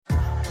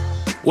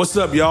What's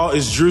up, y'all?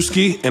 It's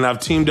Drewski, and I've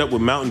teamed up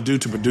with Mountain Dew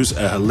to produce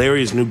a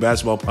hilarious new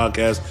basketball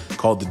podcast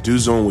called The Dew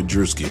Zone with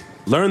Drewski.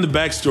 Learn the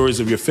backstories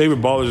of your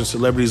favorite ballers and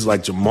celebrities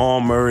like Jamal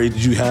Murray.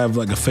 Did you have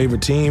like a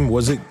favorite team?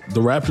 Was it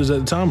the Raptors at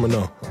the time or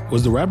no?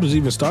 Was the Raptors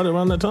even started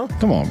around that time?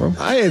 Come on, bro.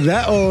 I ain't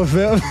that old,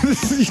 fam.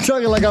 You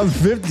talking like I'm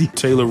 50.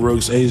 Taylor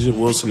Rooks, Asia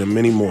Wilson, and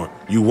many more.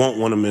 You won't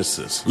want to miss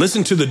this.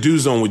 Listen to The Dew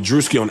Zone with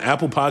Drewski on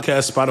Apple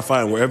Podcasts,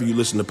 Spotify, and wherever you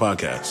listen to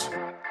podcasts.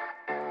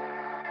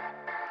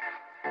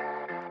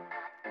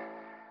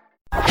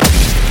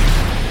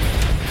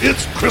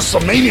 It's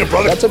Chris-a-mania,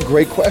 brother. That's a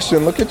great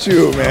question. Look at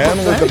you, man,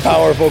 with the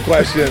powerful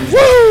questions.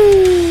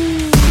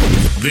 Woo!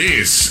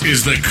 This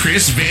is the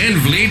Chris Van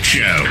Vliet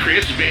Show.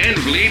 Chris Van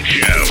Vliet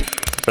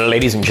Show.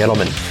 Ladies and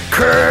gentlemen,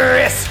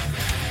 Chris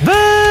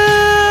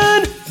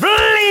Van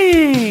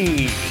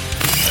Vliet.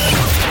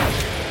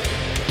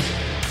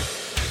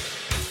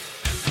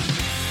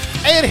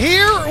 And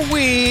here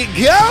we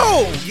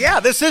go. Yeah,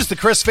 this is the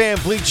Chris Van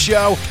Vliet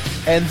Show,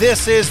 and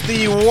this is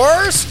the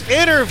worst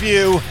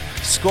interview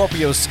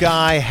Scorpio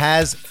Sky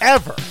has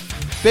ever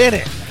been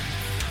in.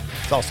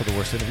 It's also the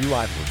worst interview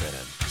I've ever been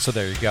in. So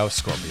there you go,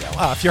 Scorpio.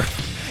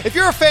 If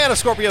you're a fan of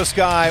Scorpio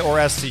Sky or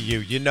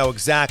SCU, you know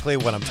exactly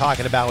what I'm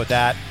talking about with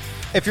that.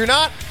 If you're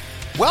not,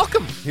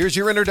 welcome. Here's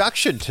your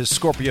introduction to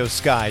Scorpio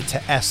Sky to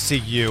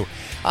SCU.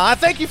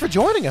 Thank you for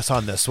joining us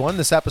on this one.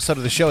 This episode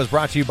of the show is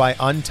brought to you by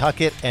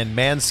Untuck It and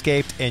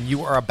Manscaped, and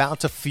you are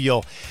about to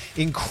feel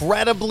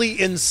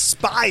incredibly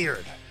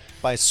inspired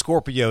by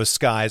Scorpio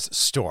Sky's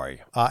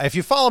story. If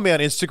you follow me on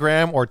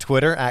Instagram or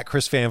Twitter at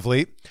Chris Van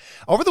Vliet,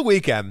 over the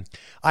weekend,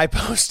 I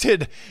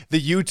posted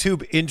the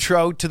YouTube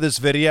intro to this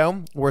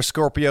video where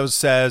Scorpio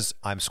says,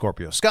 "I'm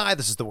Scorpio Sky.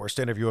 This is the worst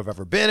interview I've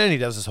ever been in." He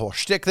does this whole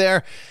shtick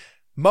there.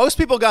 Most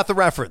people got the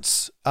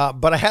reference,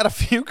 but I had a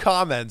few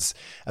comments,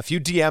 a few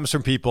DMs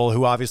from people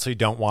who obviously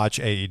don't watch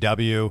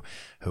AEW,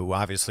 who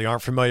obviously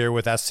aren't familiar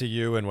with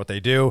SCU and what they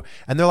do.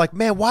 And they're like,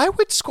 man, why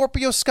would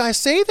Scorpio Sky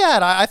say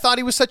that? I thought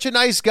he was such a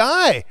nice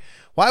guy.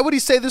 Why would he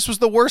say this was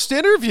the worst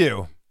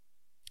interview?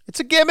 It's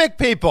a gimmick,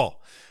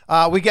 people.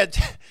 We get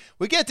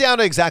down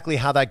to exactly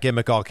how that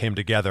gimmick all came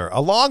together,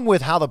 along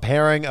with how the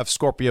pairing of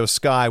Scorpio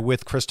Sky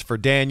with Christopher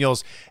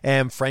Daniels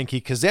and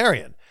Frankie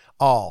Kazarian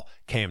all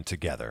came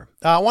together.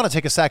 I want to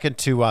take a second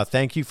to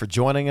thank you for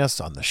joining us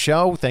on the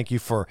show. Thank you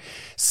for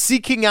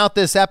seeking out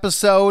this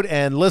episode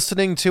and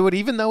listening to it,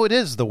 even though it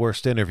is the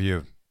worst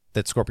interview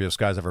that Scorpio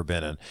Sky's ever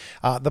been in.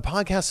 The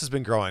podcast has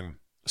been growing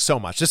so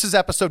much. This is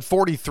episode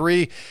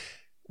 43.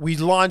 We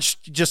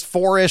launched just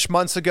 4-ish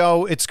months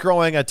ago. It's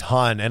growing a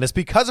ton, and it's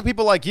because of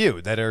people like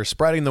you that are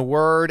spreading the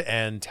word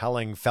and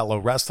telling fellow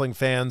wrestling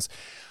fans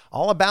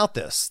all about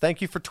this.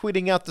 Thank you for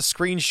tweeting out the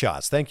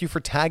screenshots. Thank you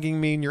for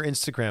tagging me in your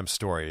Instagram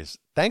stories.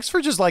 Thanks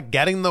for just like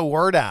getting the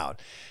word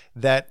out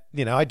that,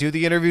 you know, I do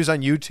the interviews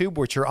on YouTube,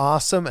 which are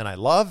awesome and I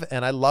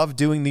love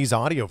doing these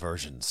audio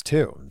versions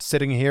too. And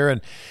sitting here and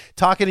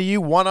talking to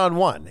you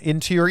one-on-one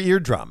into your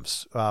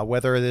eardrums,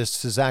 whether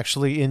this is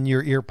actually in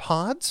your ear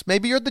pods,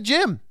 maybe you're at the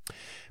gym.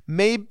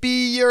 Maybe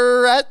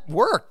you're at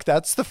work.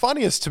 That's the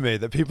funniest to me,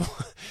 that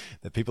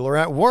people are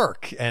at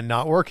work and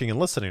not working and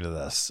listening to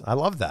this. I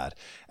love that.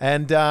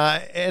 And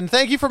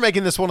thank you for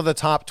making this one of the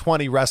top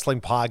 20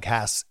 wrestling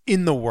podcasts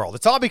in the world.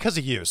 It's all because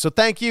of you. So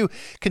thank you.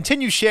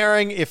 Continue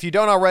sharing. If you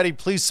don't already,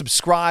 please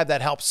subscribe.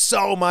 That helps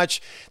so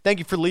much. Thank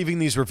you for leaving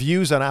these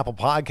reviews on Apple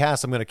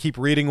Podcasts. I'm going to keep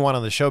reading one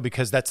on the show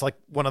because that's like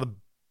one of the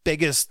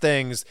biggest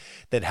things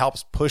that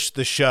helps push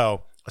the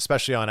show,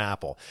 especially on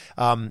Apple.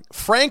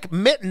 Frank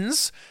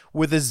Mittens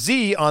with a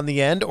Z on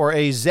the end, or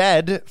a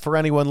Z for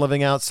anyone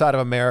living outside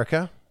of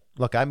America.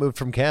 Look, I moved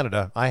from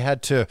Canada. I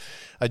had to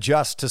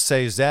adjust to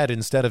say Z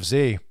instead of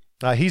Z.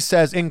 He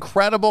says,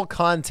 incredible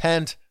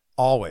content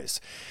always.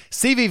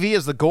 CVV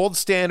is the gold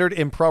standard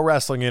in pro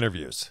wrestling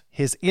interviews.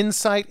 His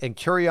insight and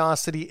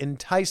curiosity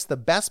entice the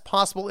best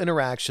possible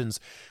interactions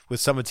with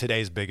some of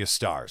today's biggest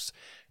stars.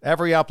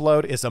 Every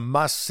upload is a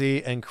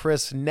must-see, and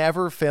Chris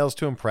never fails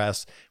to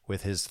impress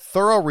with his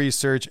thorough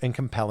research and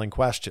compelling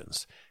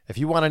questions. If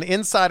you want an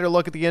insider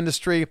look at the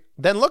industry,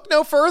 then look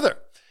no further.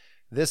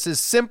 This is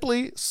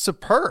simply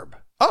superb.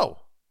 Oh,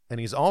 and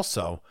he's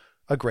also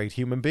a great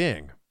human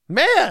being.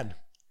 Man,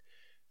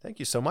 thank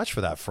you so much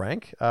for that,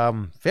 Frank.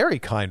 Very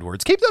kind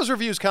words. Keep those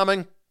reviews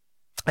coming,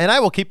 and I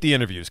will keep the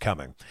interviews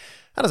coming.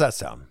 How does that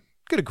sound?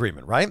 Good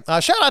agreement, right?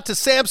 Shout out to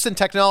Samson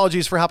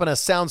Technologies for helping us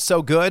sound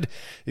so good.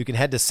 You can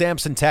head to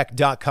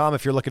samsontech.com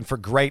if you're looking for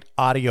great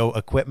audio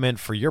equipment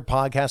for your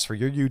podcast, for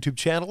your YouTube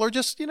channel, or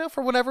just, you know,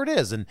 for whatever it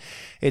is. And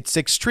it's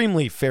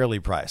extremely fairly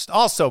priced.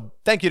 Also,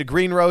 thank you to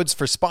Green Roads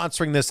for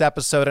sponsoring this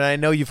episode. And I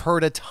know you've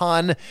heard a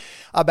ton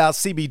about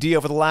CBD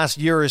over the last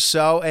year or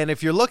so. And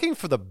if you're looking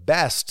for the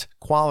best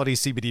quality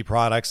CBD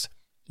products,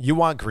 you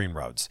want Green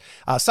Roads.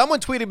 Someone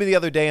tweeted me the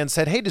other day and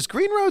said, hey, does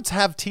Green Roads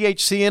have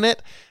THC in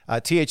it?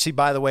 THC,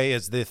 by the way,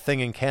 is the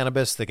thing in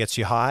cannabis that gets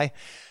you high.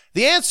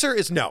 The answer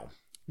is no.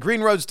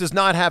 Green Roads does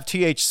not have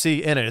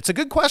THC in it. It's a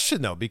good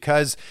question, though,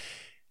 because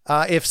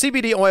If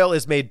CBD oil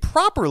is made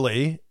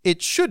properly,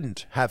 it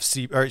shouldn't have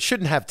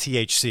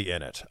THC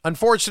in it.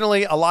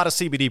 Unfortunately, a lot of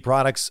CBD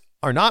products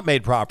are not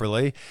made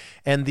properly,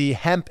 and the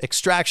hemp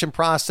extraction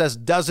process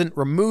doesn't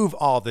remove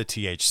all the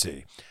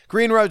THC.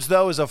 Green Roads,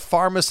 though, is a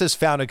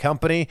pharmacist-founded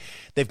company.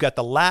 They've got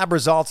the lab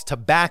results to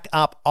back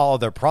up all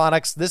of their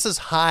products. This is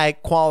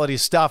high-quality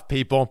stuff,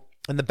 people,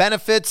 and the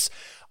benefits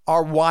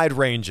are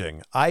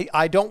wide-ranging.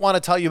 I don't want to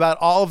tell you about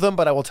all of them,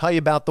 but I will tell you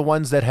about the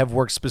ones that have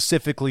worked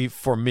specifically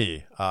for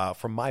me,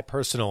 from my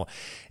personal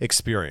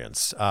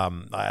experience.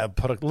 I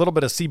put a little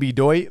bit of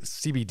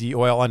CBD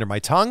oil under my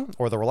tongue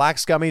or the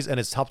Relax gummies, and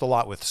it's helped a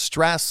lot with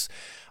stress,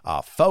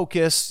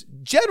 focus,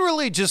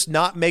 generally just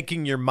not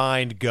making your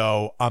mind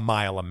go a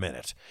mile a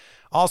minute.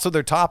 Also,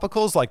 their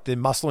topicals, like the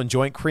Muscle and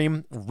Joint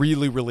Cream,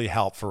 really, really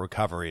help for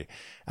recovery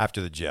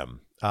after the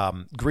gym.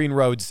 Green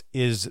Roads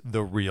is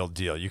the real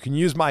deal. You can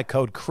use my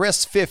code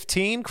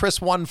Chris15,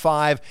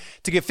 Chris15,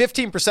 to get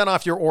 15%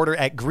 off your order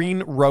at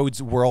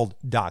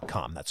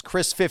greenroadsworld.com. That's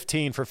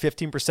Chris15 for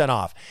 15%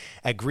 off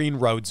at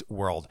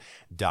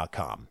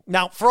greenroadsworld.com.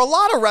 Now, for a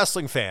lot of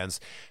wrestling fans,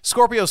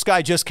 Scorpio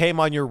Sky just came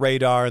on your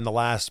radar in the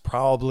last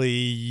probably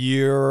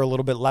year, a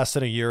little bit less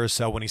than a year or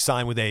so when he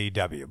signed with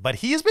AEW. But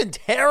he has been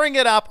tearing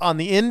it up on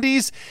the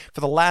indies for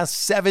the last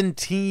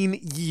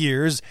 17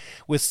 years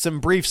with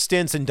some brief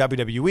stints in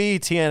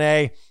WWE,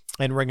 TNA,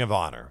 and Ring of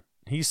Honor.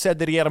 He said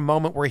that he had a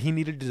moment where he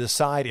needed to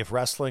decide if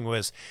wrestling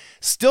was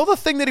still the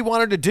thing that he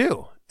wanted to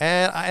do.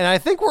 And I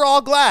think we're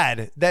all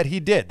glad that he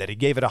did, that he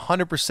gave it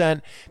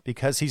 100%,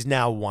 because he's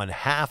now one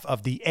half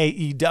of the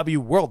AEW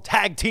World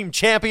Tag Team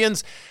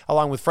Champions,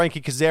 along with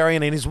Frankie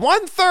Kazarian, and he's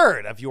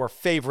 1/3 of your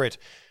favorite,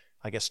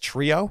 I guess,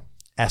 trio,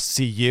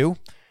 SCU.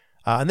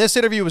 And this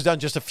interview was done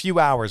just a few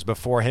hours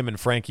before him and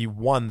Frankie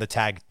won the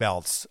tag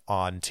belts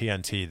on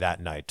TNT that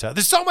night.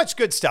 There's so much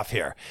good stuff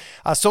here.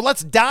 So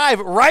let's dive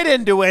right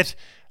into it.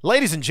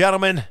 Ladies and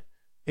gentlemen,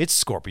 it's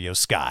Scorpio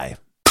Sky.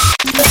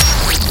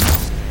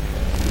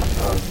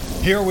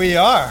 Here we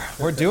are.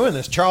 We're doing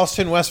this.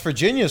 Charleston, West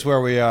Virginia is where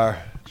we are.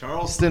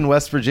 Charleston,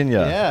 West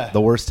Virginia. Yeah.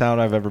 The worst town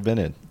I've ever been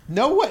in.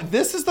 No way.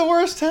 This is the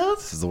worst town?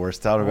 This is the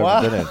worst town I've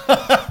ever been in.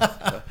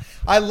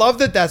 I love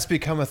that that's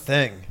become a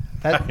thing.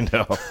 I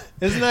know.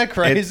 Isn't that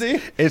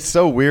crazy? It's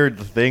so weird,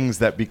 the things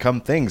that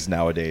become things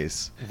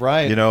nowadays.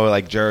 Right. You know,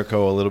 like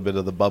Jericho, a little bit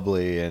of the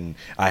bubbly, and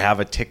I have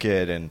a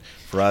ticket, and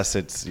for us,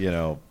 it's, you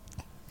know,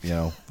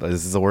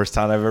 this is the worst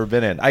town I've ever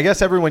been in. I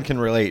guess everyone can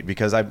relate,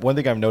 because one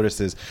thing I've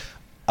noticed is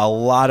a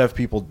lot of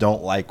people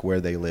don't like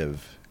where they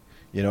live.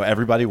 You know,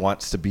 everybody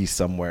wants to be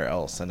somewhere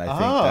else, and I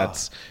think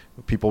that's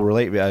people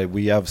relate.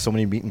 We have so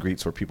many meet and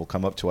greets where people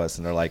come up to us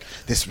and they're like,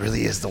 "This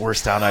really is the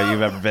worst town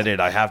you've ever been in.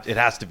 It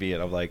has to be."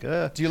 And I'm like,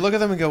 Do you look at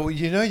them and go, "Well,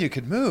 you know, you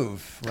could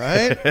move,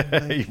 right?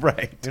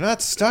 Right. You're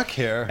not stuck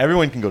here."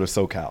 Everyone can go to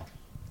SoCal.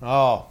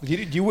 Oh,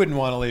 you wouldn't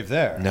want to leave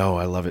there. No,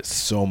 I love it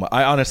so much.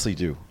 I honestly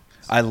do.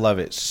 I love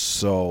it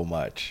so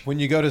much. When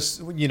you go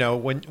to, you know,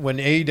 when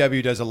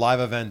AEW does a live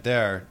event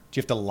there, do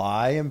you have to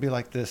lie and be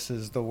like, "This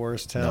is the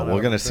worst town"? No,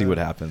 we're going to see what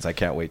happens. I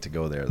can't wait to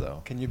go there,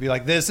 though. Can you be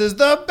like, "This is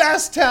the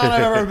best town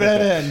I've ever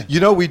been in"? You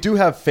know, we do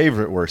have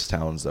favorite worst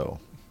towns, though.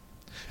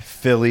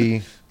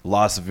 Philly,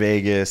 Las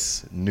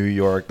Vegas, New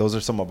York. Those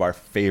are some of our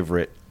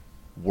favorite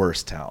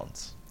worst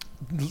towns.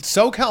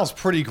 SoCal's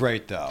pretty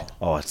great, though.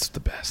 Oh, it's the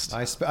best.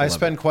 I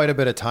spend quite a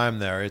bit of time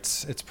there.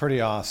 It's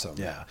pretty awesome.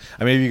 Yeah.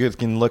 I mean, you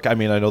can look. I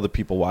mean, I know the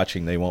people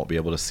watching, they won't be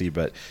able to see,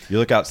 but you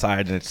look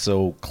outside and it's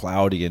so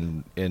cloudy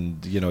and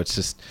you know, it's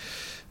just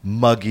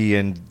muggy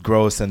and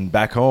gross. And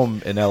back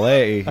home in LA,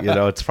 you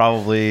know, it's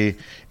probably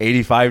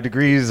 85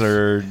 degrees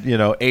or, you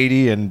know,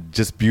 80 and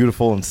just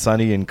beautiful and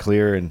sunny and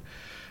clear. And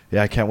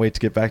yeah, I can't wait to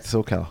get back to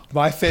SoCal.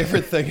 My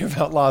favorite thing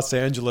about Los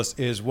Angeles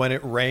is when it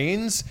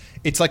rains,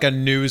 it's like a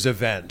news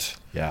event.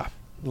 Yeah.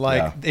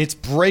 It's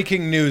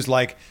breaking news,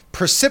 like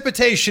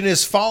precipitation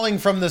is falling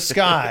from the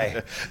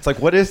sky. It's like,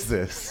 what is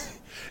this?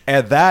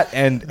 And that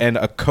and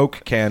a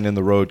Coke can in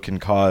the road can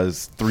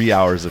cause 3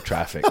 hours of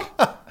traffic.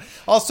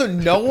 Also,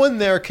 no one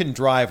there can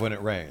drive when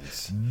it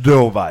rains.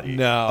 Nobody.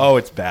 No. Oh,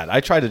 it's bad.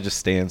 I try to just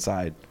stay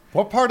inside.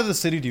 What part of the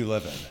city do you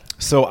live in?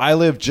 So I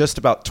live just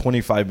about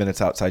 25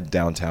 minutes outside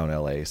downtown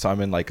LA. So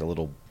I'm in like a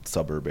little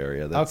suburb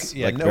area that's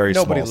very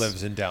small. Nobody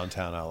lives in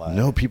downtown LA.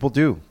 No, people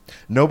do.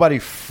 Nobody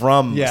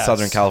from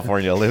Southern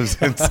California lives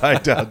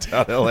inside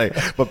downtown LA.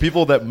 But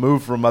people that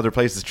move from other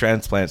places,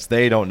 transplants,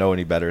 they don't know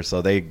any better.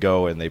 So they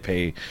go and they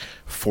pay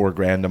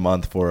 $4,000 a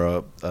month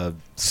for a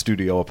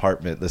studio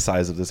apartment the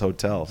size of this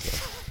hotel.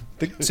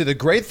 So the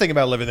great thing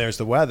about living there is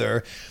the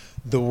weather.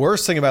 The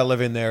worst thing about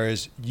living there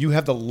is you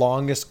have the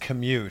longest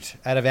commute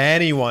out of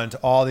anyone to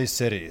all these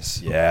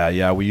cities.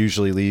 Yeah. We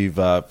usually leave,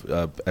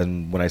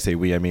 and when I say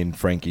we, I mean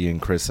Frankie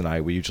and Chris and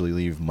I. We usually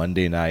leave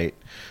Monday night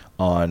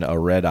on a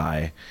red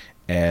eye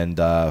and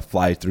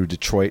fly through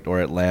Detroit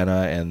or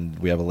Atlanta, and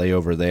we have a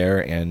layover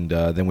there, and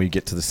then we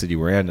get to the city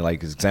we're in.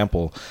 Like, as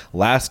example,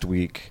 last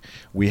week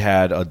we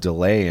had a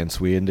delay, and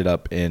so we ended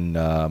up in,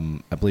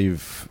 I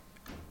believe,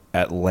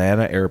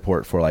 Atlanta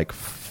airport for like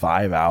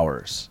 5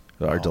 hours.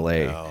 Our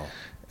delay. No.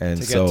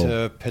 And to get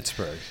to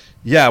Pittsburgh.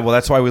 Yeah, well,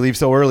 that's why we leave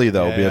so early,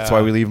 though. Yeah. That's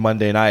why we leave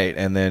Monday night.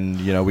 And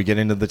then, we get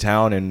into the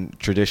town, and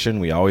tradition,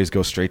 we always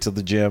go straight to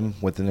the gym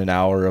within an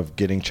hour of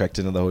getting checked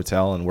into the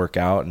hotel and work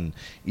out and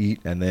eat.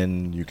 And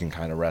then you can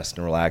kind of rest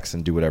and relax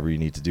and do whatever you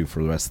need to do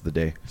for the rest of the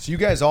day. So you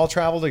guys all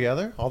travel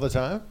together all the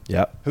time?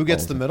 Yep. Who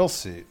gets the middle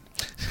seat?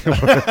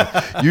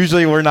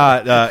 Usually we're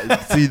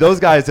not. See, those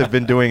guys have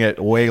been doing it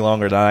way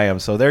longer than I am.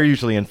 So they're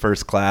usually in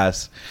first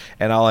class,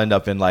 and I'll end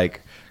up in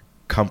like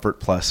Comfort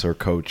Plus or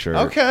Coach, or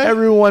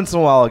every once in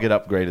a while I'll get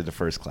upgraded to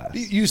first class.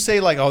 You say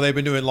like, oh, they've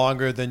been doing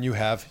longer than you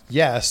have.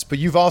 Yes, but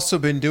you've also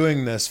been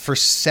doing this for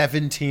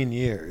 17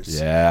 years.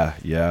 Yeah.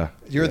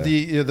 You're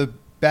the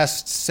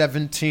best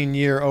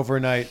 17-year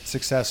overnight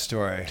success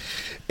story.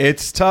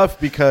 It's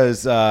tough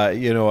because,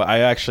 I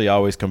actually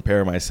always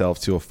compare myself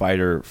to a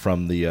fighter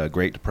from the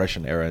Great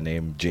Depression era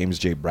named James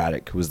J.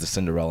 Braddock, who was the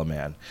Cinderella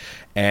Man.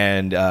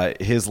 And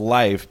his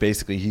life,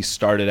 basically, he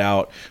started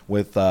out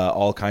with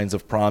all kinds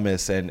of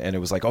promise, and it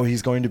was like, oh,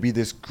 he's going to be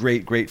this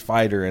great, great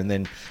fighter. And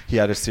then he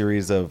had a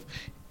series of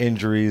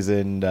injuries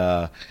and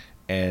bad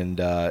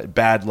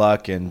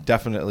luck, and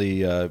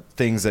definitely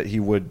things that he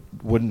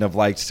wouldn't have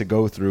liked to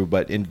go through,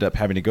 but ended up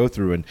having to go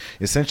through, and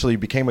essentially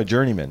became a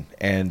journeyman,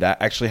 and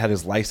actually had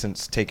his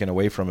license taken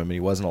away from him, and he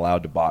wasn't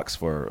allowed to box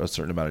for a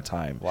certain amount of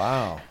time.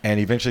 Wow. And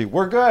eventually,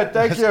 we're good,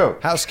 thank you.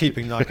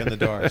 Housekeeping knock on the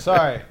door.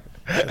 Sorry.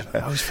 I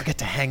always forget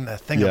to hang the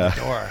thing on the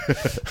door.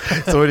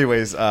 So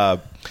anyways,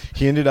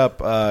 he ended up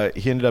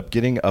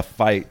getting a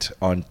fight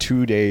on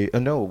 2 days.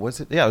 No, was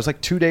it? Yeah, it was like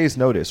 2 days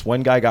notice.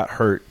 One guy got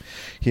hurt.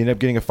 He ended up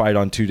getting a fight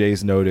on 2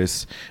 days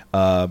notice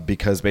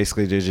because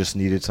basically they just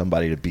needed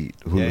somebody to beat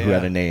who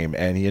had a name,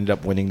 and he ended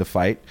up winning the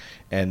fight.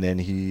 And then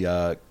he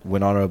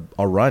went on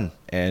a run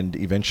and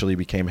eventually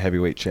became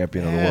heavyweight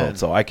champion of the world.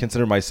 So I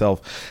consider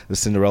myself the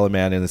Cinderella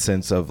Man in the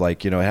sense of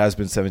like, it has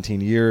been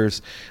 17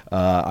 years.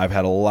 I've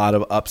had a lot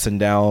of ups and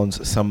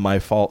downs, some my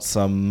fault,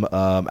 some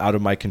out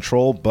of my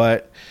control,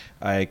 but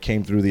I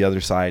came through the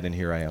other side, and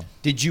here I am.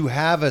 Did you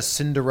have a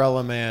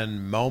Cinderella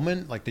Man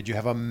moment? Like, did you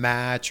have a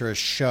match or a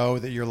show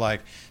that you're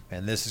like,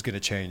 man, this is going to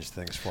change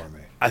things for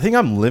me? I think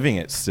I'm living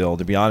it still,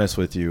 to be honest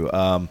with you.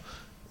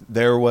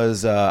 There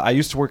was I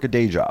used to work a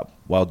day job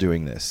while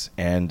doing this,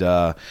 and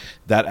that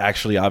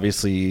actually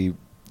obviously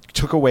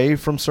took away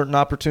from certain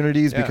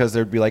opportunities because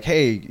they'd be like,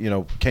 hey,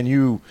 can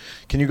you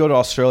go to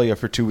Australia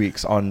for 2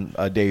 weeks on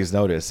a day's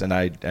notice? And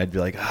I'd be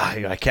like,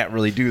 I can't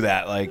really do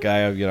that. Like I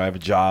have a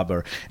job,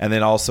 and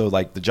then also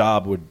like the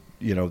job would,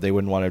 they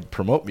wouldn't want to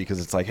promote me because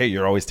it's like, hey,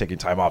 you're always taking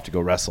time off to go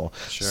wrestle.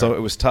 Sure. So it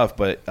was tough,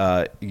 but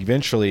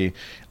eventually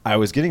I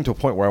was getting to a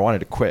point where I wanted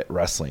to quit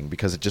wrestling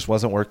because it just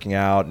wasn't working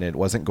out and it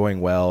wasn't going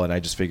well. And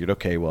I just figured,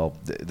 okay, well,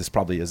 this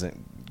probably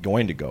isn't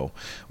going to go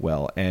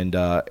well. And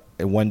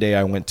one day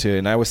I went to,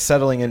 and I was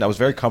settling in. I was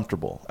very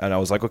comfortable, and I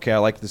was like, okay, I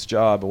like this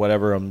job or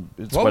whatever.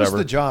 What was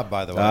the job,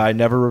 by the way? I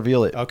never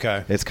reveal it.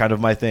 Okay, it's kind of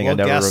my thing. I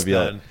never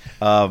reveal it.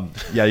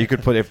 Yeah, you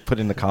could put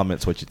in the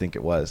comments what you think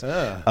it was.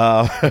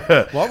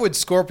 What would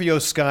Scorpio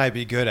Sky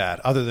be good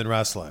at other than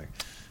wrestling?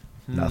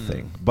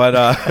 Nothing.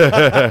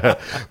 But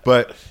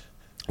but.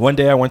 One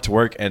day I went to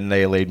work and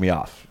they laid me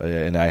off,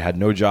 and I had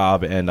no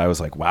job, and I was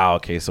like, wow,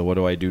 okay, so what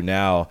do I do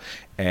now?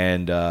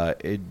 And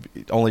it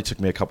only took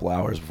me a couple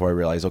hours before I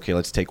realized, okay,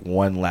 let's take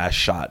one last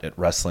shot at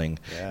wrestling.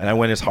 Yeah. And I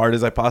went as hard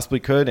as I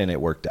possibly could, and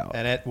it worked out.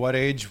 And at what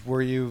age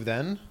were you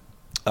then?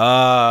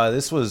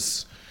 This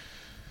was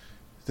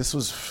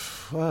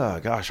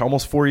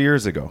almost 4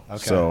 years ago. Okay.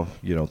 So,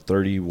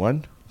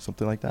 31,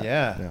 something like that.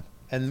 Yeah.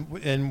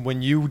 And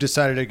when you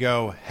decided to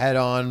go head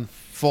on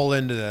full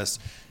into this,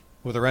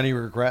 were there any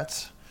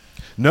regrets?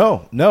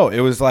 No. It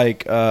was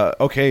like,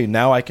 okay,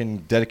 now I can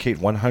dedicate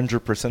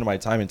 100% of my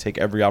time and take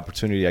every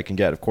opportunity I can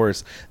get. Of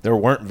course, there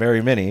weren't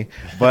very many,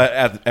 but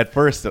at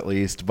first at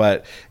least.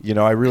 But,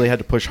 I really had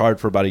to push hard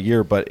for about a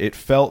year. But it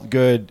felt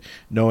good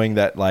knowing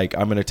that, like,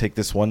 I'm going to take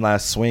this one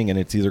last swing and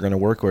it's either going to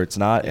work or it's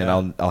not. Yeah.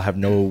 And I'll have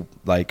no,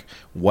 like,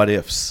 what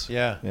ifs.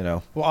 Yeah.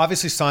 Well,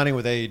 obviously signing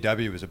with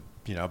AEW was a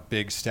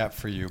big step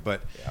for you,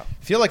 but I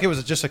feel like it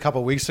was just a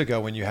couple weeks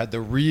ago when you had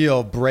the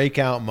real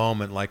breakout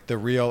moment,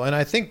 and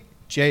I think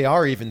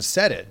JR even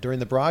said it during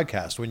the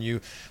broadcast when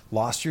you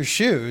lost your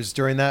shoes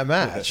during that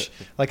match.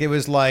 Like, it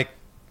was like,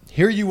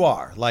 here you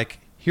are, like,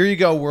 here you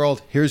go,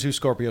 world, here's who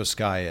Scorpio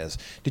Sky is.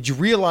 Did you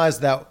realize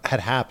that had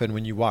happened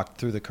when you walked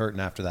through the curtain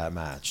after that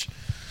match?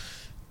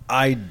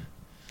 I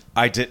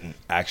didn't,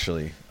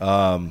 actually.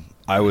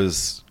 I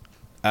was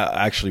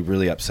actually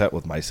really upset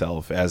with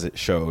myself, as it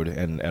showed,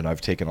 and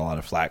I've taken a lot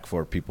of flack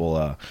for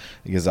people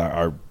because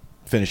our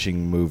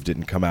finishing move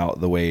didn't come out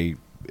the way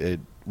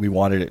we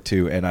wanted it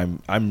to, and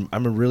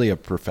I'm really a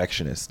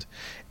perfectionist,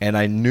 and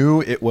I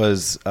knew it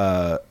was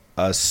a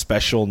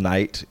special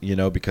night,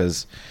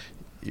 because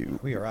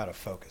We are out of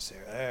focus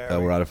here.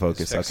 We're out of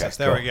focus. Okay,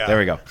 there we go. There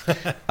we go.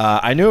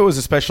 I knew it was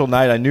a special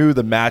night. I knew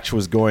the match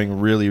was going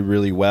really,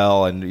 really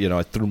well. And,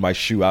 I threw my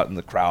shoe out in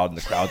the crowd, and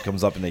the crowd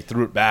comes up and they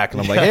threw it back.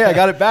 And I'm like, hey, I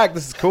got it back.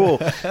 This is cool.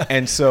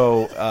 And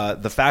so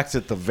the fact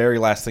that the very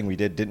last thing we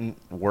did didn't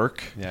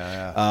work,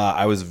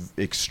 I was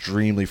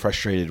extremely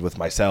frustrated with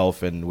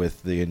myself and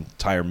with the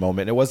entire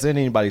moment. It wasn't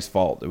anybody's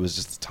fault. It was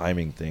just a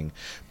timing thing.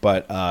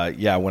 But,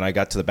 when I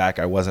got to the back,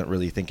 I wasn't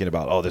really thinking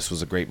about, oh, this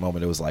was a great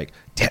moment. It was like,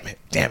 damn it.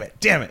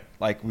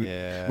 Like, we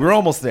were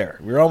almost there.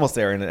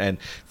 And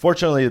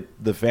fortunately,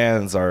 the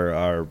fans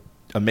are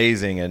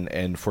amazing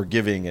and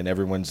forgiving, and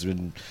everyone's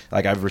been,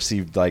 like, I've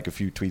received, like, a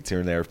few tweets here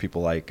and there of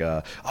people like,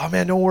 oh,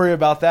 man, don't worry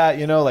about that.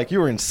 Like, you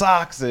were in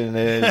socks, and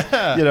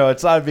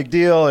it's not a big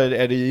deal.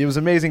 And it was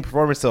an amazing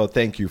performance, so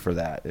thank you for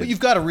that. But you've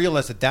got to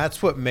realize that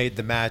that's what made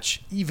the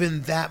match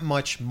even that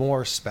much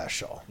more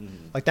special.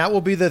 Like, that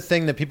will be the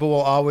thing that people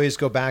will always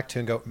go back to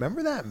and go,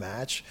 remember that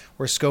match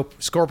where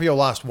Scorpio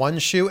lost one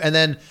shoe and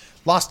then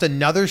lost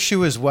another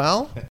shoe as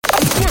well?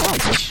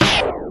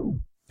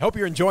 Hope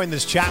you're enjoying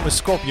this chat with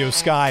Scorpio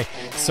Sky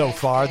so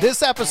far.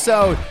 This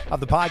episode of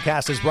the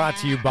podcast is brought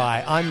to you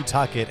by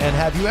Untuck It. And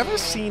have you ever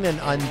seen an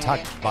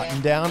untucked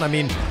button down? I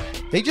mean,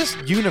 they just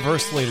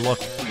universally look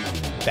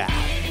bad.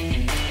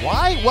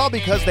 Why? Well,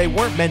 because they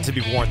weren't meant to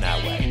be worn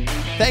that way.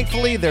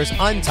 Thankfully, there's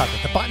Untuck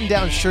It, the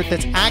button-down shirt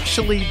that's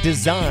actually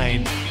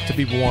designed to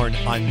be worn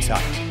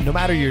untucked. No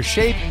matter your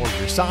shape or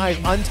your size,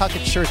 Untuck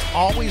It shirts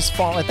always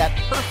fall at that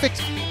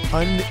perfect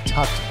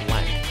untucked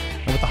length.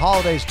 And with the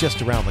holidays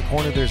just around the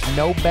corner, there's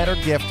no better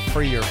gift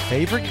for your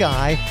favorite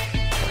guy,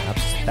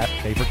 perhaps that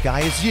favorite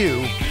guy is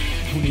you,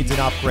 who needs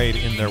an upgrade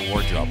in their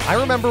wardrobe. I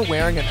remember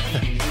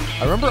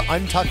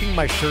untucking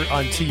my shirt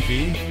on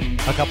TV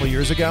a couple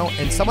years ago,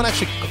 and someone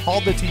actually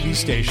called the TV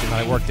station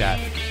that I worked at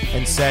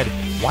and said,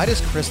 why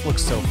does Chris look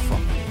so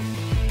frumpy?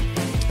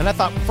 And I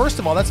thought, first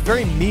of all, that's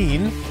very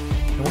mean.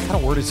 And what kind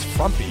of word is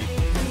frumpy?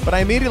 But I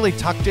immediately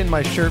tucked in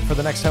my shirt for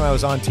the next time I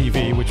was on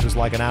TV, which was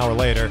like an hour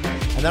later.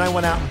 And then I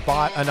went out and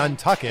bought an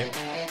Untuck It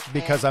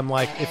because I'm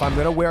like, if I'm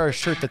going to wear a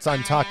shirt that's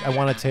untucked, I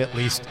want it to at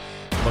least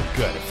look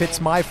good. It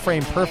fits my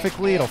frame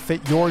perfectly. It'll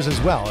fit yours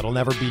as well. It'll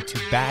never be too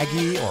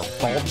baggy or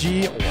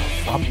bulgy or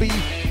frumpy,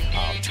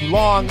 too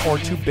long or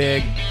too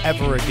big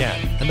ever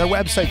again. And their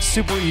website's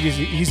super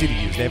easy to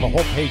use. They have a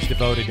whole page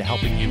devoted to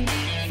helping you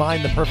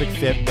find the perfect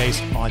fit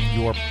based on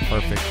your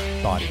perfect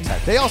body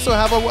type. They also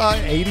have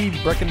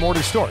 80 brick and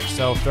mortar stores.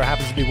 So if there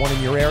happens to be one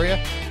in your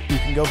area, you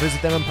can go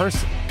visit them in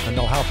person and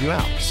they'll help you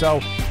out.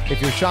 So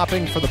if you're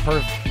shopping for the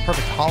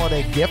perfect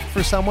holiday gift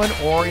for someone,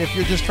 or if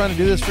you're just trying to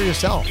do this for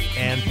yourself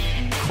and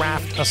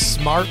craft a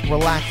smart,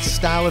 relaxed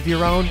style of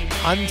your own,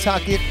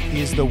 Untuck It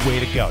is the way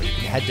to go. You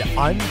can head to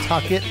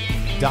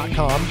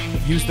untuckit.com,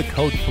 use the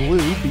code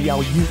BLUE,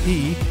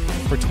 B-L-U-E,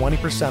 for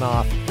 20%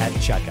 off at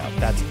checkout.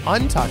 That's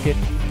Untuck It,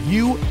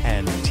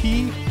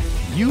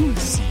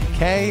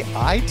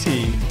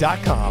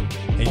 UNTUCKIT.com,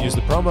 and use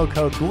the promo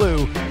code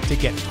BLUE to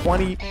get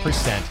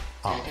 20%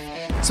 off.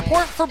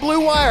 Support for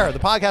Blue Wire, the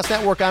podcast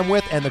network I'm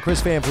with, and the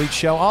Chris Van Vliet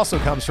Show also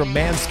comes from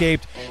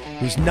Manscaped,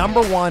 who's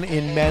 #1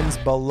 in men's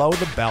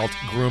below-the-belt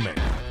grooming.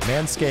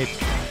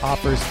 Manscaped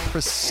offers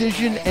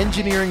precision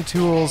engineering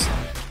tools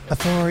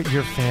for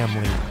your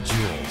family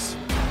jewels.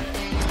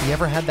 You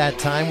ever had that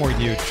time where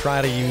you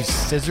try to use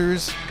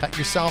scissors, cut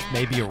yourself,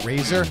 maybe a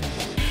razor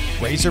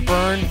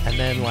burn, and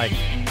then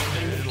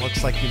it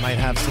looks like you might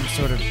have some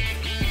sort of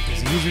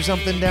disease or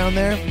something down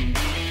there?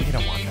 You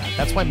don't want that.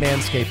 That's why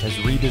Manscaped has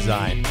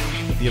redesigned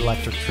the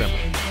electric trimmer.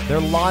 Their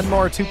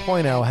Lawnmower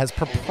 2.0 has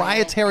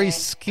proprietary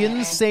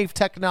skin-safe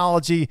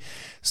technology,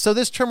 so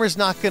this trimmer is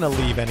not going to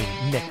leave any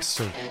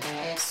nicks or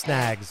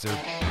snags or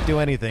do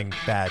anything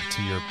bad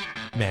to your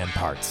man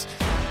parts.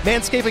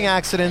 Manscaping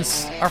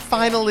accidents are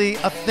finally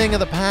a thing of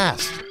the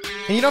past.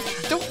 And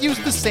don't use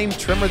the same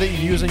trimmer that you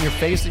use on your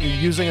face that you're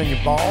using on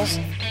your balls.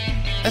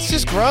 That's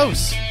just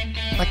gross.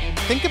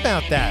 Think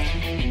about that.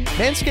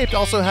 Manscaped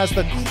also has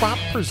the Crop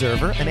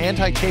Preserver, an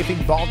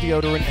anti-chafing ball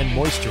deodorant and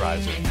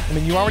moisturizer. I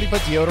mean, you already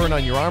put deodorant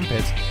on your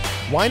armpits.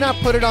 Why not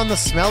put it on the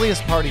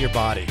smelliest part of your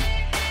body?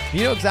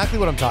 You know exactly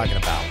what I'm talking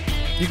about.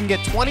 You can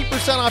get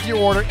 20% off your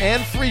order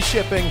and free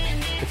shipping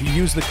if you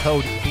use the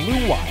code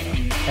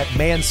BLUEWIRE at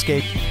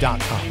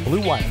manscaped.com.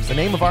 Blue Wire is the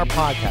name of our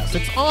podcast.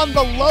 It's on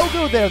the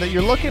logo there that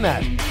you're looking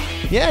at.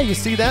 Yeah, you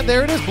see that?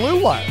 There it is,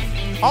 Blue Wire.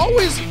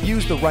 Always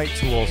use the right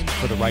tools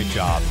for the right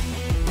job.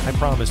 I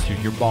promise you,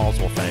 your balls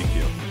will thank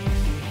you.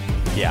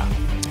 Yeah.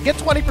 Get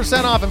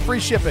 20% off and free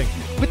shipping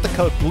with the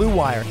code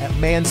BLUEWIRE at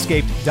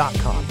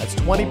manscaped.com. That's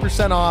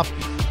 20% off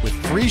with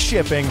free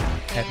shipping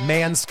at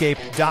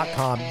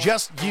manscaped.com.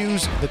 Just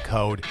use the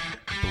code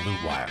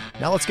BLUEWIRE.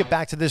 Now let's get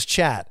back to this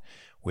chat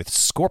with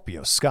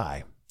Scorpio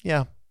Sky.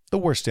 Yeah, the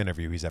worst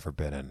interview he's ever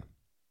been in.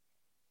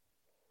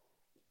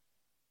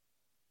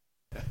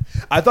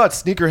 I thought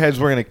sneakerheads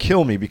were going to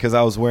kill me because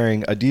I was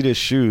wearing Adidas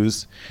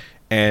shoes.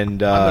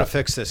 And I'm going to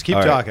fix this. Keep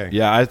talking. Right.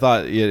 Yeah, I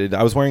thought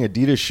I was wearing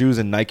Adidas shoes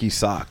and Nike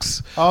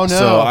socks. Oh, no.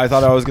 So I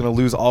thought I was going to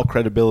lose all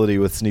credibility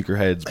with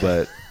sneakerheads,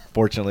 but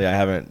fortunately I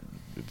haven't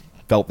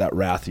felt that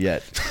wrath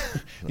yet.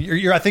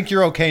 I think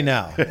you're okay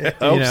now.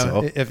 hope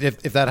so.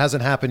 If that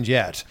hasn't happened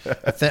yet,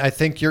 I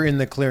think you're in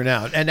the clear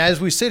now. And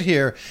as we sit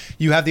here,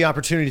 you have the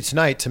opportunity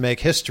tonight to make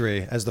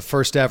history as the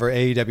first ever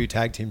AEW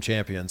Tag Team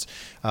Champions.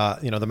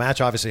 The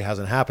match obviously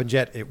hasn't happened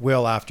yet. It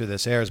will after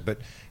this airs. But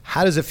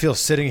how does it feel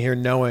sitting here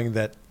knowing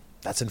that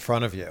that's in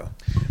front of you?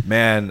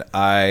 Man,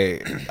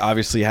 I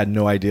obviously had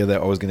no idea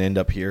that I was going to end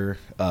up here.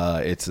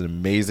 It's an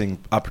amazing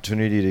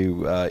opportunity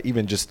to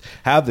even just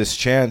have this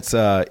chance,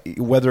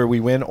 whether we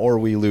win or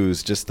we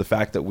lose. Just the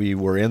fact that we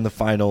were in the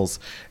finals,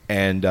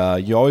 and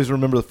you always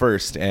remember the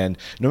first. And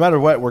no matter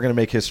what, we're going to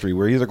make history.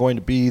 We're either going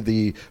to be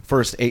the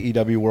first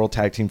AEW World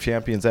Tag Team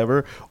Champions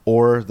ever,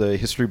 or the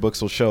history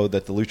books will show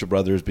that the Lucha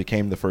Brothers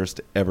became the first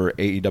ever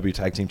AEW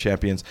Tag Team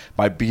Champions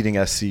by beating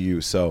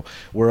SCU. So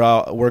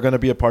we're going to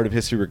be a part of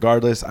history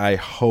regardless. I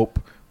hope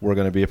we're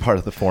going to be a part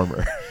of the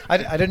former. I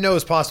didn't know it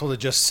was possible to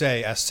just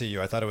say SCU.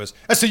 I thought it was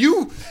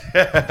SCU.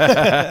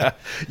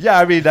 Yeah,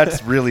 I mean,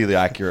 that's really the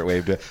accurate way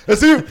of doing it.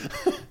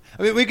 SCU.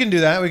 I mean, we can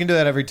do that. We can do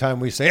that every time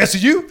we say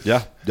SCU.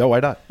 Yeah. No,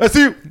 why not?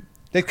 SCU.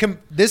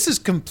 This has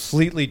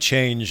completely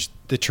changed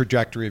the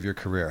trajectory of your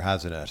career,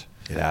 hasn't it?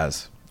 It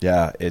has.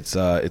 Yeah, it's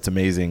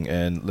amazing.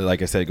 And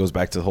like I said, it goes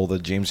back to the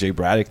James J.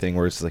 Braddock thing,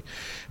 where it's like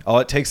all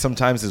it takes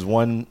sometimes is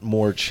one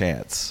more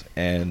chance.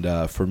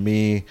 And for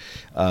me,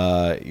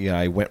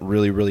 I went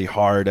really, really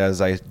hard,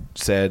 as I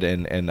said,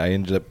 and I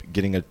ended up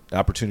getting an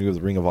opportunity with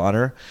Ring of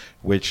Honor,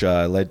 which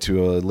led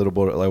to a little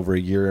bit over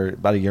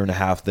about a year and a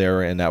half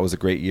there. And that was a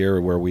great year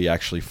where we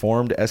actually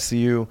formed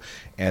SCU,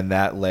 and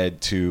that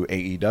led to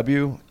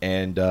AEW.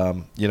 And,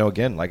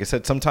 again, like I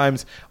said,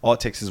 sometimes all it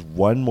takes is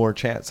one more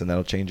chance, and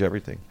that'll change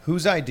everything.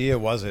 Whose idea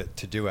was it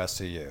to do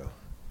SCU?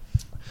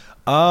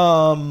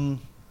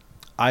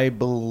 I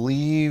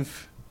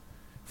believe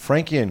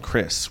Frankie and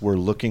Chris were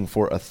looking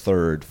for a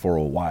third for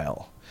a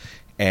while.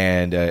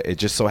 And it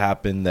just so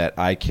happened that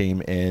I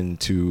came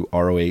into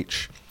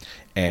ROH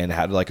and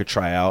had like a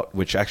tryout,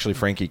 which actually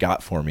Frankie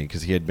got for me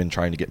because he had been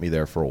trying to get me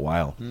there for a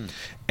while.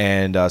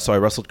 And so I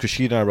wrestled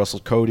Kushida, I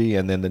wrestled Cody,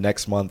 and then the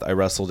next month I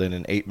wrestled in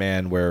an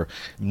 8-man where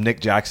Nick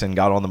Jackson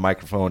got on the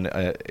microphone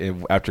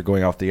after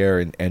going off the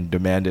air and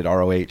demanded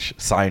ROH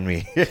sign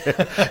me. He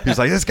was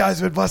like, this guy's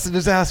been busting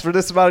his ass for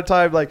this amount of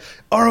time. Like,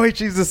 ROH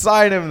needs to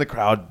sign him. And the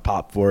crowd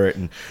popped for it.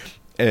 And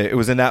it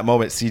was in that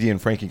moment CD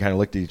and Frankie kind of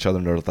looked at each other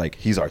and were like,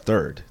 he's our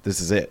third. This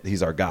is it.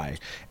 He's our guy.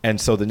 And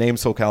so the name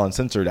SoCal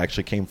Uncensored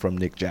actually came from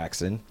Nick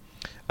Jackson,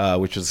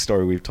 which is a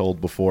story we've told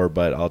before,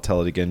 but I'll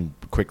tell it again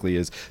quickly.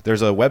 Is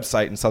there's a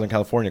website in Southern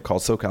California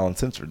called SoCal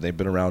Uncensored. They've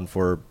been around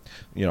for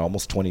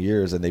almost 20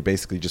 years, and they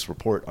basically just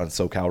report on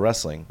SoCal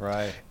wrestling.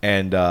 Right.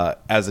 And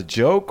as a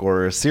joke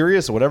or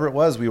serious or whatever it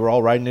was, we were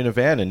all riding in a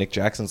van, and Nick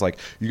Jackson's like,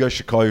 you guys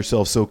should call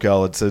yourself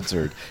SoCal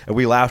Uncensored. And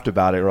we laughed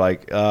about it. We're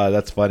like,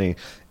 that's funny.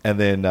 And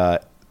then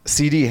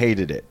CD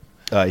hated it.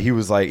 He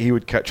was like, he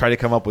would try to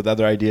come up with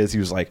other ideas. He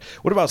was like,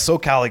 what about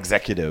SoCal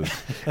Executive?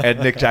 And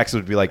Nick Jackson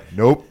would be like,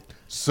 nope,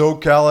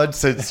 SoCal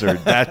Uncensored.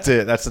 That's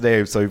it. That's the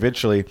name. So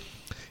eventually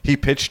he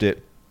pitched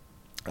it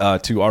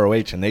to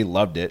ROH, and they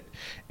loved it.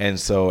 And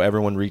so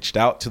everyone reached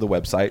out to the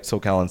website,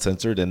 SoCal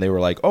Uncensored, and they were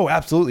like, oh,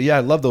 absolutely. Yeah,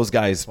 I love those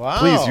guys. Wow.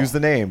 Please use the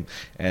name.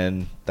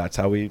 And that's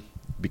how we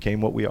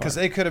became what we are. Because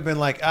they could have been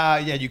like,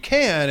 yeah, you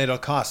can. It'll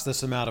cost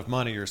this amount of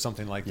money or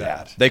something like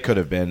that. Yeah, they could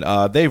have been.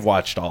 They've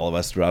watched all of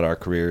us throughout our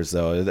careers,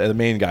 though. The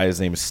main guy,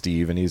 his name is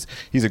Steve, and he's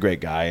a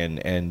great guy,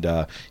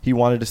 and he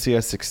wanted to see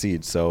us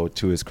succeed. So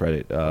to his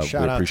credit, we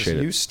appreciate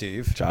it. You,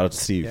 Steve. Shout out to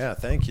Steve. Yeah,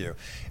 thank you.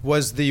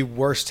 Was the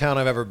worst town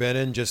I've ever been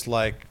in just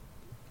like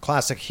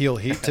classic heel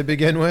heat to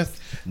begin with?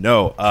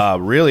 No,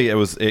 really, it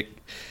was it.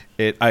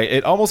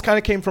 It almost kind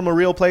of came from a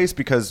real place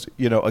because,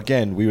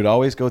 again, we would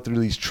always go through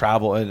these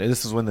travel, and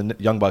this is when the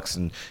Young Bucks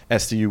and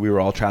SCU, we were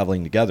all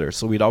traveling together.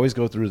 So we'd always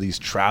go through these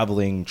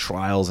traveling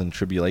trials and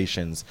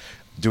tribulations,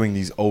 doing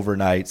these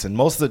overnights. And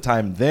most of the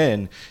time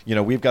then,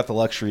 we've got the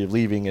luxury of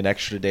leaving an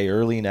extra day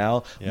early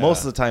now. Yeah. Most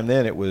of the time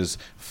then it was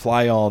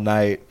fly all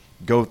night,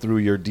 go through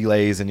your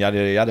delays and yada,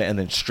 yada, yada, and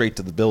then straight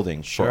to the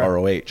building for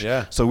ROH.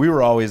 Yeah. So we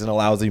were always in a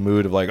lousy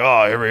mood of like,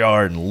 oh, here we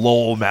are in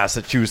Lowell,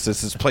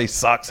 Massachusetts. This place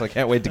sucks. I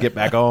can't wait to get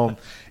back home.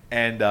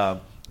 And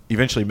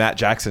eventually Matt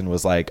Jackson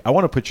was like, I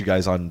want to put you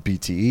guys on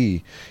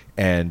BTE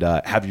and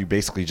have you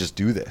basically just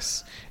do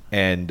this.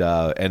 And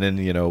then,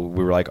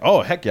 we were like,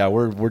 oh, heck yeah,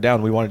 we're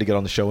down. We wanted to get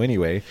on the show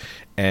anyway.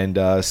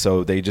 And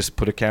so they just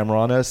put a camera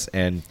on us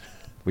and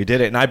we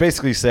did it. And I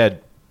basically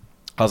said,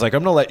 I was like,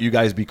 I'm going to let you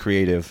guys be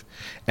creative,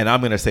 and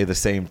I'm going to say the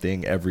same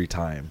thing every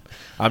time.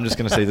 I'm just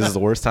going to say this is the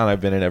worst town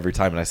I've been in every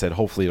time, and I said,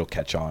 hopefully it'll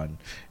catch on.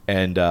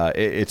 And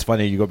it's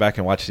funny, you go back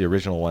and watch the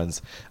original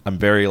ones, I'm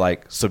very,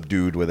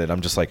 subdued with it.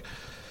 I'm just like,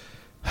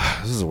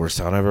 this is the worst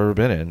town I've ever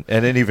been in.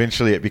 And then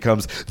eventually it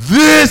becomes,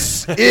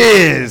 this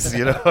is,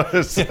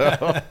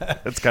 So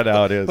that's kind of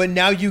how it is. But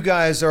now you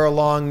guys are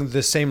along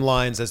the same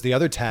lines as the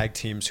other tag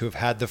teams who have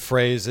had the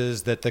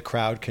phrases that the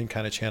crowd can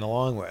kind of chant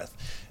along with.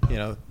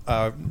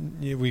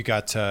 We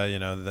got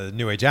the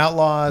New Age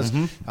Outlaws.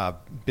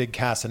 Big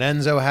Cass and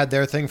Enzo had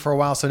their thing for a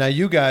while. So now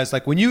you guys,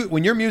 like when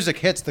your music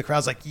hits, the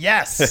crowd's like,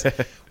 yes,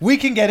 we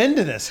can get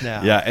into this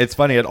now. Yeah, it's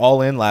funny. At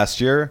All In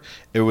last year,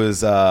 it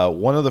was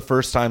one of the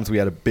first times we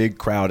had a big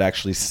crowd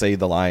actually say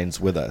the lines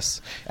with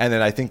us. And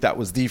then I think that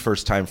was the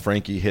first time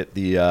Frankie hit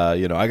the,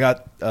 I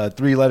got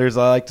 3 letters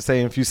I like to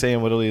say, and if you say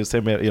them, it'll say,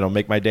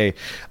 make my day.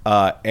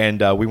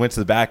 And we went to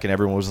the back, and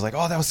everyone was like,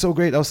 oh, that was so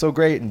great. That was so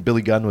great. And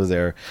Billy Gunn was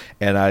there.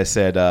 And I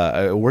said,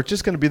 we're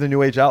just going to be the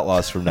New Age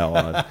Outlaws from now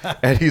on.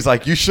 And he's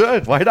like, you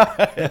should. Why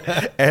not?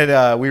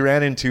 And we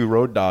ran into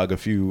Road Dogg a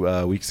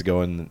few weeks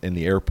ago in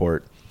the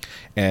airport.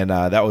 And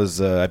that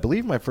was, I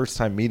believe, my first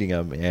time meeting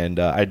him. And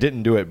I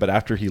didn't do it, but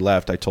after he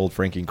left, I told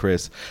Frankie and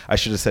Chris, I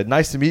should have said,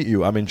 nice to meet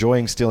you. I'm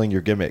enjoying stealing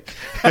your gimmick.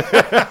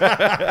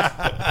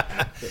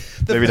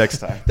 Maybe next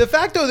time. The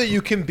fact, though, that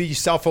you can be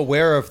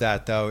self-aware of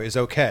that, though, is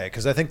okay.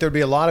 Because I think there'd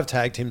be a lot of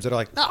tag teams that are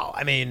like, no,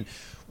 I mean,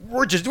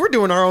 we're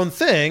doing our own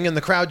thing, and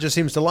the crowd just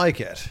seems to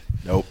like it.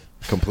 Nope.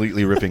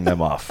 Completely ripping them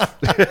off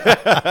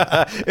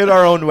in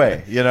our own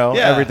way.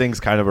 Everything's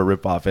kind of a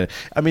ripoff. And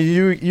I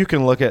mean, you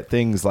can look at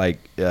things like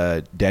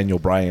Daniel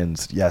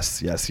Bryan's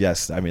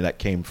yes. I mean, that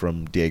came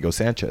from Diego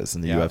Sanchez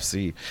in the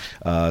UFC.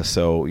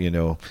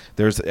 So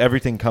there's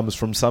everything comes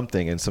from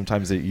something, and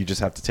sometimes you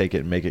just have to take it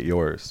and make it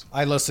yours.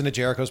 I listened to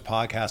Jericho's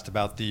podcast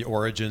about the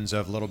origins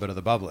of A Little Bit of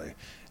the Bubbly.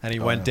 And he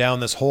went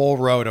down this whole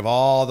road of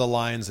all the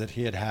lines that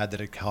he had that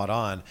had caught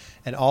on,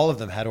 and all of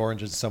them had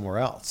origins somewhere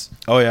else.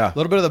 Oh, yeah. A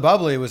Little Bit of the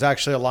Bubbly was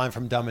actually a line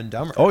from Dumb and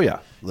Dumber. Oh, yeah.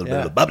 A little bit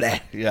of the bubbly.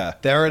 Yeah.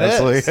 There it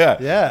is.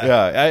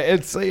 Yeah.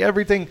 It's like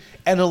everything.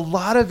 And a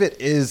lot of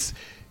it is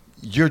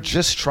you're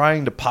just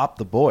trying to pop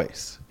the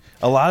boys.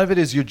 A lot of it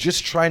is you're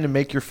just trying to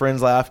make your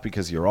friends laugh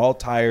because you're all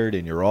tired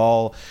and you're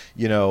all,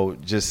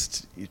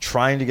 just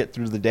trying to get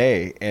through the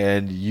day.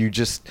 And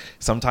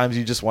sometimes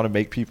you just want to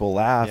make people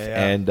laugh.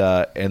 And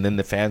then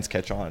the fans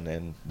catch on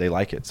and they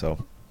like it.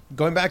 So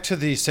going back to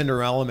the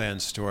Cinderella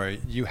Man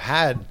story, you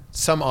had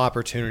some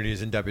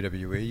opportunities in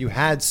WWE. You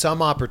had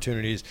some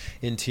opportunities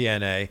in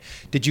TNA.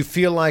 Did you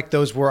feel like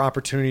those were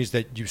opportunities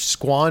that you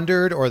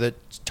squandered or that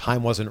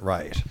time wasn't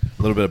right?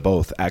 A little bit of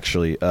both,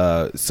 actually.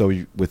 So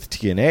with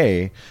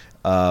TNA,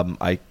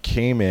 I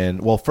came in.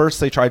 Well, first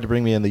they tried to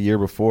bring me in the year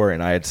before,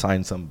 and I had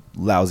signed some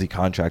lousy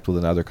contract with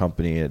another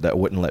company that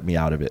wouldn't let me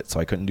out of it, so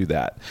I couldn't do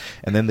that.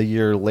 And then the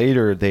year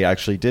later, they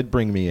actually did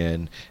bring me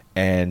in,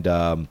 and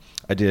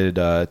I did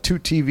 2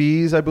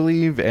 TVs, I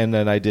believe, and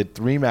then I did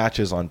 3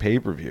 matches on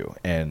pay-per-view.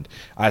 And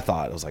I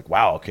thought, I was like,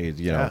 wow, okay,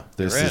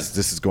 this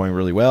is going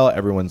really well.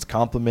 Everyone's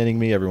complimenting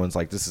me. Everyone's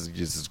like, this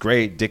is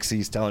great.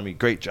 Dixie's telling me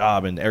great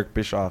job, and Eric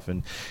Bischoff,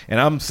 and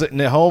I'm sitting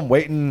at home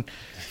waiting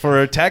for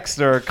a text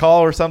or a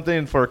call or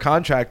something for a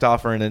contract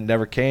offer, and it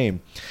never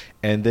came.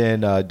 And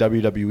then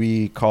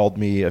WWE called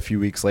me a few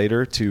weeks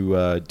later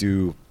to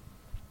do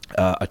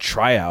a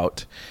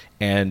tryout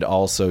and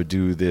also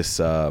do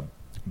this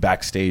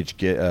backstage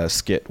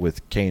skit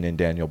with Kane and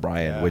Daniel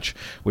Bryan,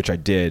 which I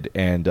did.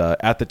 And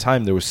at the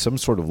time, there was some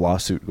sort of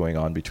lawsuit going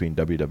on between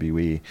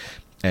WWE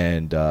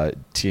and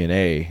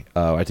TNA.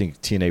 I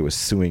think TNA was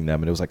suing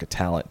them, and it was like a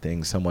talent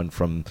thing. Someone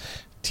from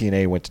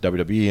TNA went to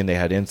WWE, and they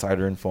had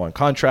insider info on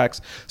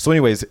contracts. So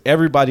anyways,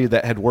 everybody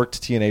that had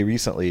worked TNA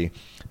recently,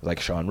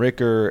 like Sean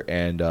Ricker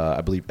and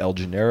I believe El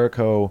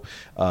Generico,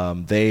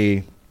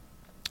 they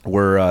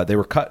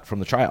were cut from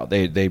the tryout.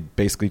 They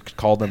basically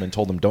called them and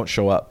told them don't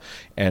show up.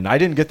 And I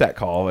didn't get that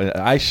call. And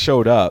I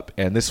showed up,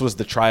 and this was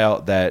the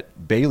tryout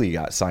that Bayley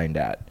got signed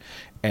at.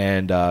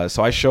 And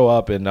so I show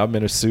up, and I'm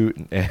in a suit,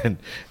 and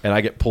I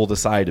get pulled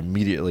aside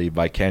immediately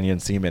by Canyon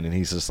Seaman, and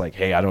he's just like,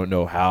 hey, I don't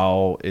know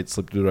how it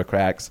slipped through the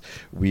cracks.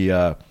 We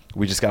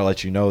just got to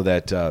let you know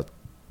that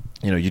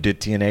you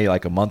did TNA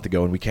like a month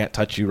ago, and we can't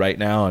touch you right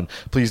now, and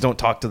please don't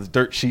talk to the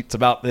dirt sheets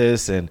about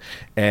this.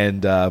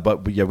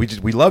 But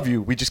we love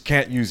you. We just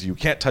can't use you.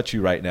 Can't touch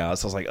you right now.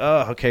 So I was like,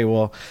 oh, okay,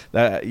 well,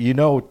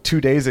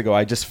 2 days ago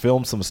I just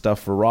filmed some stuff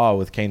for Raw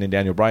with Kane and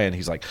Daniel Bryan.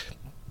 He's like,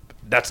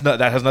 that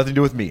has nothing to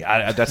do with me.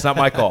 That's not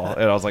my call.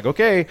 And I was like,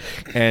 okay.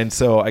 And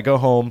so I go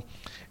home,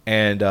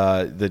 and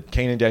the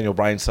Kane and Daniel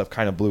Bryan stuff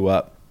kind of blew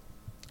up.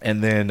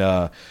 And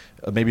then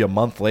maybe a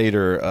month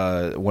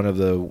later, one of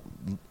the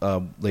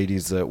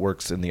ladies that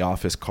works in the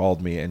office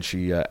called me, and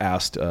she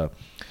asked,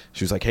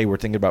 she was like, hey, we're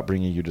thinking about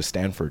bringing you to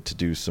Stanford to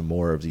do some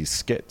more of these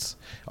skits.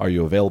 Are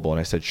you available? And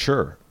I said,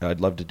 sure,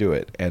 I'd love to do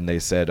it. And they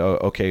said, oh,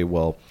 okay,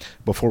 well,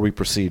 before we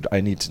proceed,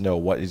 I need to know,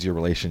 what is your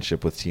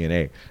relationship with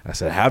TNA? I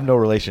said, I have no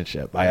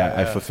relationship.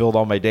 I fulfilled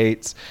all my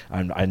dates.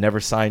 I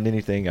never signed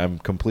anything. I'm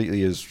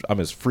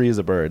as free as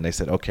a bird. And they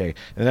said, okay.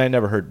 And then I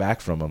never heard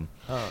back from them.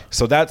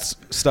 So that's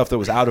stuff that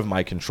was out of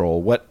my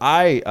control. What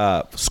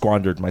I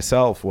squandered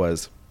myself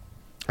was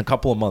a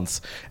couple of months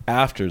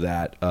after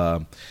that,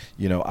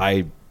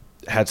 I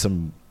had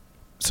some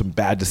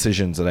bad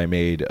decisions that I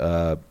made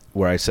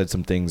where I said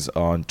some things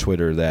on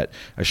Twitter that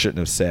I shouldn't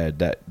have said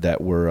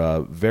that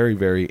were very,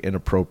 very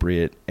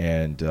inappropriate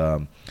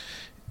and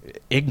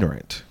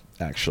ignorant,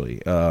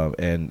 actually,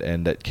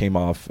 and that came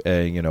off,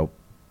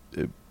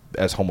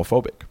 as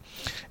homophobic,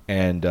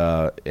 and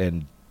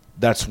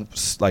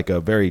that's like a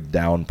very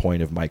down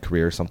point of my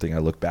career, something I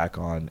look back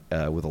on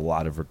with a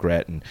lot of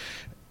regret. And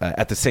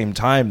at the same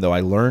time, though,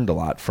 I learned a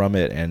lot from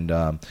it, and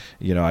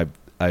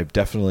I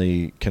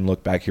definitely can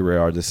look back. Here we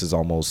are. This is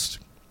almost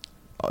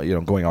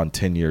going on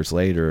 10 years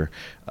later.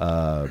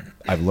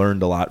 I've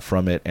learned a lot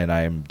from it, and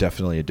I am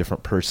definitely a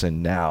different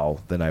person now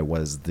than I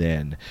was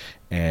then.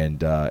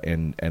 And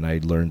I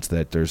learned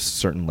that there's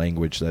certain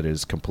language that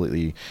is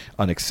completely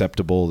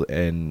unacceptable,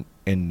 and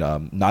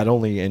not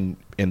only in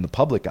the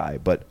public eye,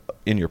 but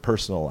in your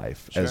personal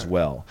life as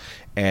well.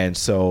 And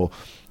so,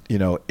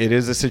 it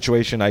is a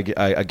situation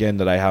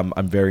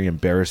I'm very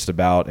embarrassed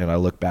about, and I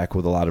look back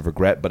with a lot of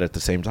regret, but at the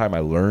same time I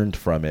learned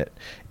from it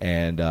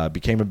and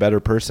became a better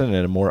person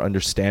and a more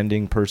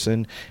understanding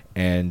person.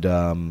 And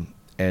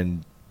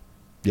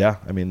yeah,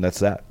 I mean, that's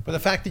that. But the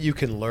fact that you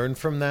can learn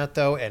from that,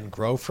 though, and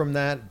grow from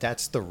that,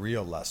 that's the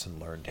real lesson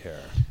learned here.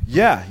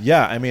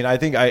 Yeah. I mean, I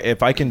think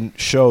if I can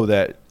show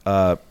that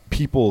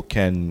people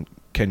can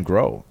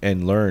grow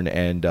and learn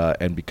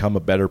and become a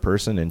better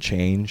person and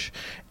change.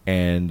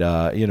 And,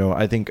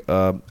 I think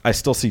I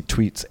still see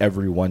tweets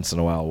every once in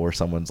a while where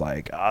someone's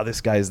like,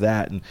 this guy's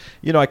that. And,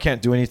 I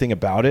can't do anything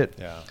about it.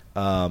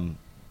 Yeah.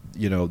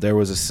 There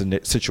was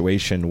a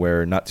situation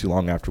where not too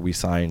long after we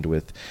signed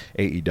with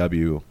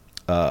AEW,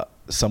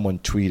 someone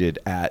tweeted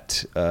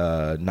at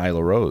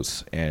Nyla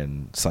Rose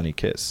and Sonny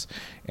Kiss.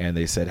 And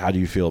they said, how do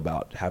you feel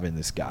about having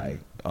this guy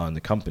on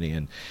the company?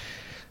 And,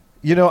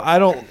 I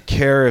don't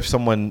care if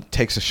someone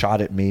takes a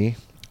shot at me,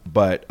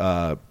 but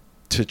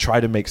to try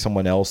to make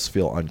someone else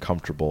feel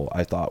uncomfortable,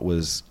 I thought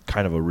was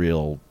kind of a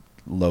real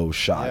low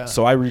shot. Yeah.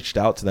 So I reached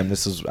out to them.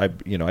 I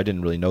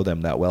didn't really know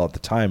them that well at the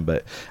time,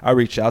 but I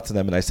reached out to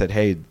them and I said,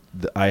 hey,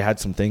 I had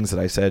some things that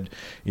I said,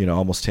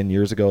 almost 10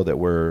 years ago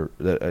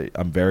that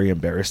I'm very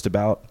embarrassed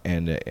about.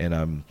 And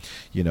I'm,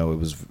 it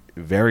was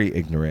very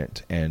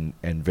ignorant and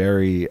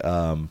very,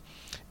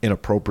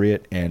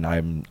 inappropriate, and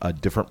I'm a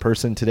different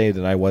person today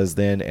than I was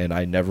then, and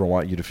I never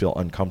want you to feel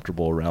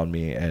uncomfortable around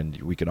me, and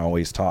we can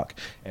always talk.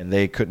 And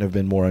they couldn't have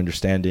been more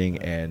understanding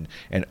and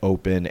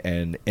open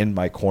and in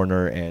my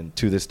corner, and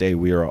to this day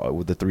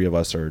the three of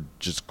us are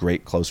just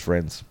great close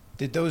friends.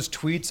 Did those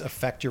tweets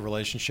affect your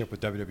relationship with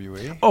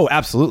WWE? Oh,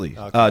 absolutely.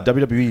 Okay.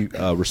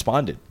 WWE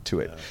responded to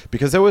it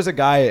because there was a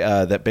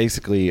guy that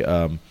basically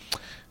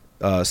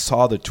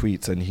saw the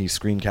tweets, and he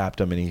screen capped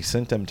them, and he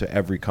sent them to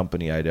every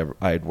company I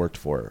had worked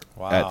for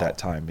at that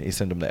time. He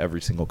sent them to every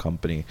single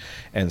company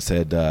and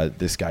said,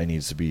 this guy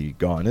needs to be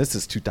gone. This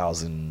is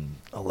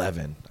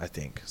 2011, I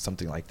think,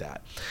 something like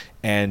that.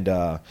 And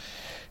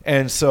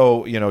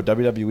so,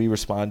 WWE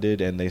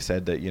responded, and they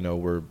said that,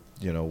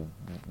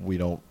 we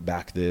don't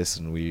back this,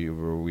 and we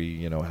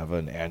have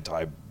an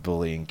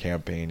anti-bullying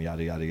campaign,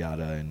 yada yada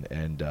yada,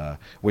 and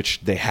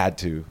which they had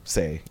to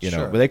say,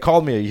 Sure. But they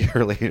called me a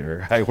year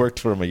later. I worked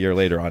for them a year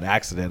later on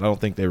accident. I don't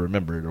think they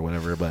remembered or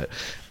whatever, but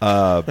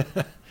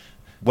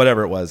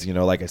whatever it was,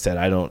 like I said,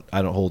 I don't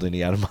hold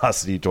any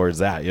animosity towards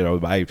that.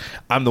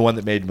 I'm the one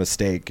that made a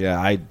mistake.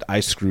 I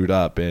screwed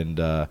up, and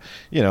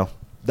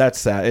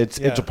that's that.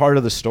 It's a part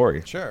of the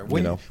story. Sure.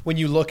 When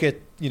you look at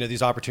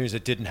these opportunities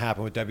that didn't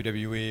happen with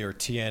WWE or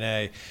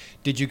TNA,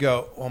 did you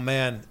go, oh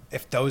man,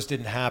 if those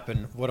didn't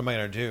happen, what am I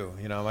going to do?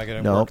 Am I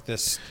going to work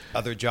this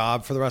other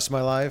job for the rest of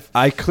my life?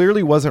 I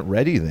clearly wasn't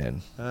ready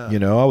then. I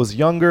was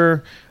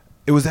younger.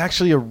 It was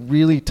actually a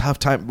really tough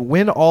time.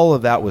 When all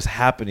of that was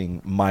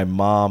happening, my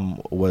mom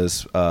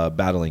was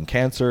battling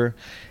cancer,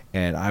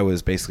 and I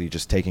was basically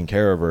just taking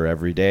care of her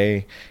every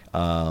day.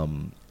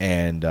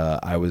 And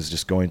I was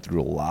just going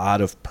through a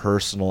lot of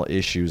personal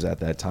issues at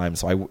that time.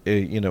 So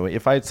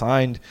if I had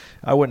signed,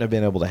 I wouldn't have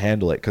been able to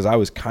handle it because I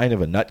was kind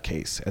of a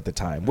nutcase at the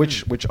time,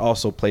 which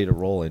also played a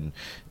role in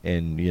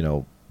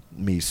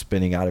me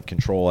spinning out of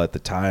control at the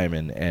time.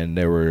 And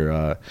there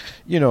were,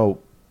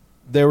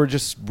 they were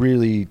just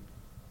really.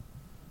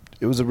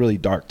 It was a really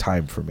dark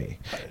time for me,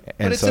 and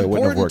but it's so it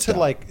wouldn't have worked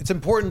out. It's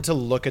important to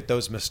look at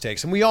those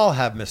mistakes, and we all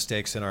have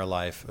mistakes in our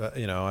life,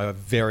 of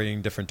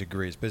varying different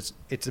degrees. But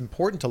it's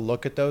important to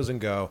look at those and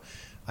go,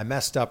 I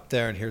messed up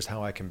there, and here's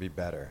how I can be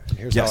better, and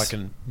here's how I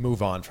can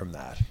move on from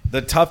that.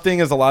 The tough thing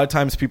is a lot of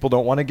times people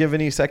don't want to give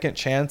any second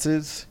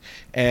chances,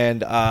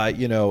 and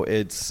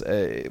it's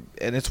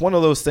one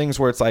of those things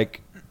where it's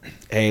like,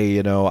 hey,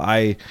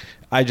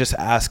 I just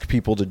ask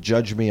people to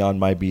judge me on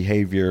my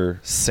behavior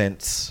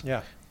since.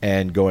 Yeah.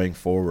 And going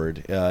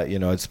forward,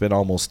 it's been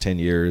almost 10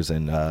 years,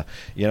 and I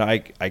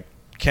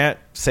can't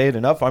say it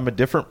enough. I'm a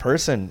different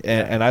person,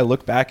 and I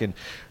look back, and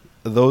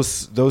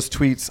those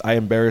tweets, I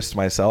embarrassed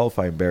myself,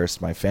 I embarrassed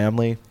my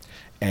family,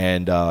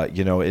 and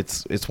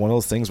it's one of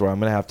those things where I'm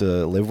gonna have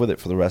to live with it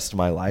for the rest of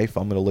my life.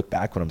 I'm gonna look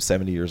back when I'm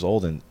 70 years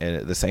old, and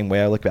the same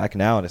way I look back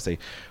now, and I say,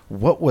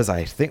 what was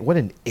I think? What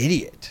an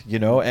idiot,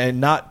 and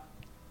not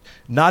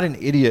an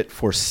idiot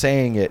for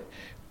saying it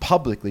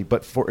publicly,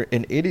 but for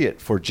an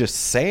idiot for just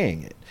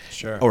saying it.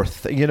 Sure. Or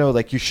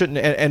you shouldn't.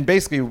 And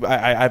basically,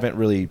 I haven't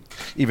really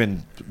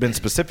even been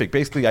specific.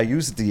 Basically, I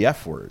used the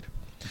F word,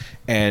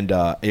 and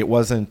it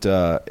wasn't.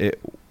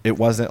 it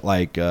wasn't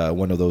like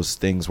one of those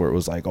things where it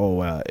was like,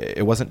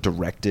 it wasn't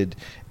directed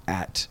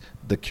at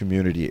the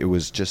community. It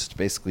was just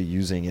basically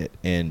using it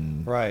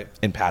in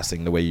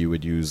passing, the way you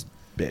would use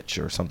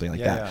bitch or something like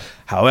that. Yeah.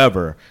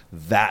 However,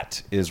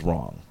 that is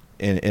wrong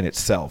in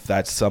itself.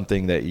 That's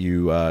something that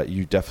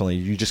you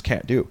just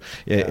can't do.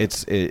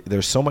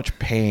 There's so much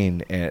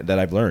pain that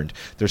I've learned.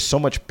 There's so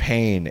much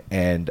pain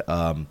and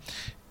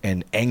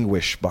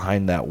anguish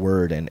behind that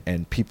word,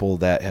 and people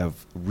that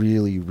have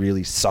really,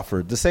 really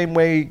suffered the same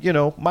way,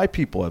 my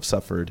people have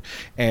suffered.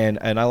 And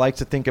I like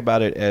to think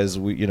about it as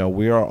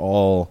we are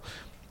all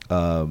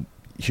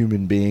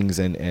human beings,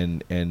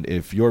 and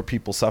if your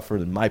people suffer,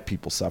 then my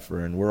people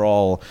suffer, and we're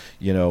all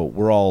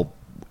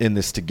in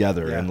this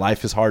together. And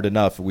life is hard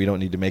enough. We don't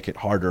need to make it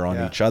harder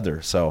on each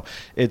other. So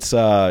it's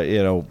I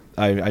know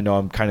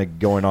I'm kind of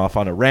going off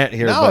on a rant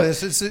here. No,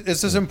 this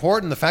is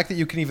important. The fact that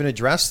you can even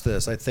address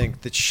this, I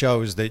think, that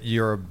shows that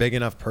you're a big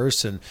enough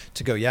person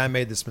to go, I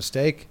made this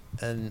mistake,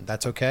 and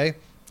that's okay.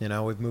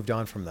 We've moved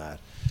on from that.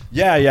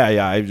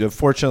 Yeah.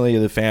 Fortunately,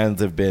 the fans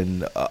have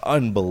been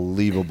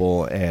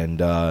unbelievable,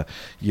 and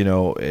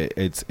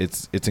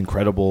it's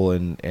incredible,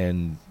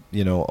 and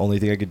only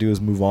thing I could do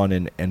is move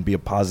on and be a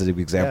positive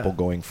example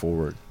going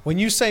forward. When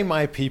you say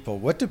my people,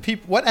 what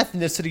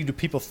ethnicity do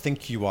people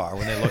think you are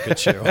when they look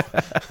at you?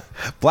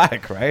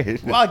 Black,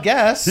 right? Well, I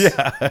guess.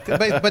 Yeah.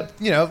 But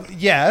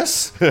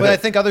yes. But I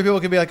think other people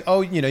could be like,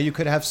 you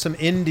could have some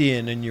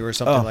Indian in you or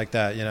something like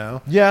that,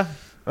 Yeah.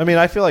 I mean,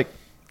 I feel like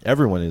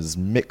everyone is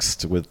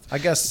mixed with, I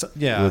guess,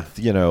 with,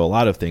 a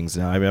lot of things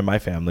now. I mean, my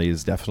family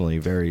is definitely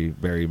very,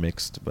 very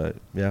mixed, but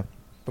yeah.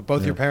 But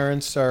both your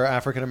parents are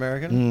African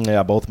American?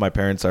 Yeah, both my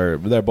parents are.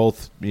 They're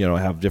both,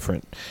 have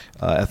different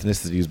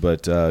ethnicities,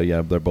 but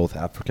they're both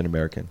African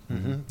American.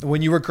 Mm-hmm.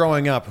 When you were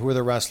growing up, who were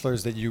the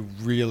wrestlers that you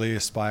really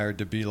aspired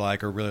to be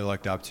like or really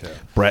looked up to?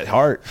 Bret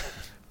Hart.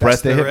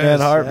 Bret the Hitman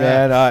Hart,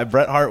 man.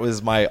 Bret Hart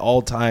was my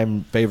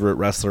all-time favorite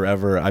wrestler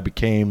ever. I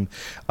became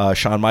a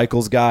Shawn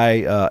Michaels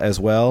guy as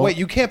well. Wait,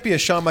 you can't be a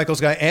Shawn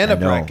Michaels guy and a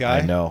Bret guy.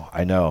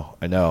 I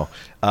know.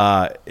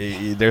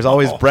 There's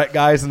always Bret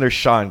guys and there's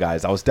Shawn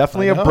guys. I was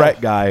definitely a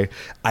Bret guy.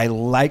 I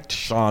liked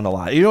Shawn a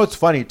lot. What's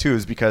funny too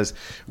is because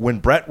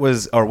when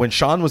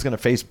Shawn was going to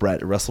face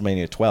Bret at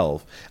WrestleMania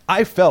 12,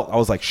 I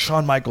was like,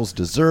 Shawn Michaels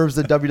deserves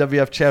the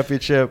WWF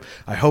Championship.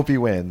 I hope he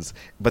wins.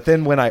 But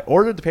then when I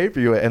ordered the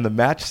pay-per-view and the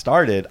match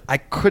started, I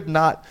could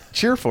not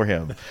cheer for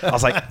him. I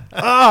was like,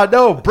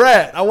 no,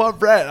 Bret. I want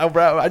Bret.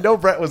 I know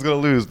Bret was going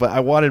to lose, but I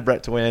wanted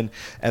Bret to win.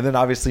 And then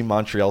obviously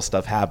Montreal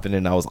stuff happened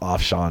and I was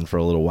off Shawn for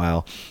a little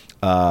while.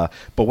 But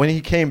when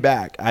he came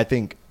back, I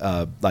think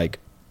like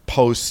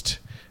post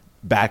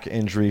back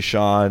injury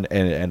Shawn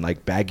and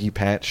like baggy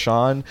pants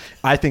Shawn,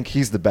 I think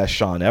he's the best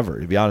Shawn ever,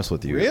 to be honest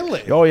with you.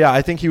 Really? Oh yeah,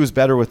 I think he was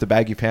better with the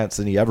baggy pants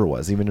than he ever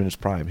was, even in his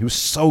prime. He was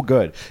so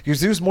good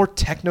because he was more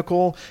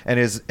technical and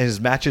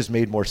his matches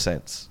made more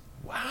sense.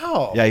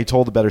 Wow. Yeah, he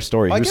told a better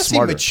story. Well, he was guess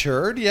smarter. He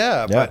matured,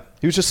 yeah. But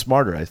he was just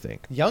smarter, I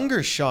think.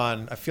 Younger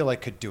Shawn, I feel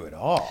like, could do it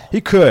all. He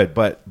could,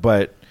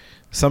 but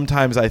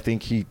sometimes I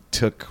think he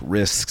took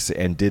risks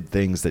and did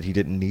things that he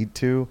didn't need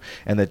to,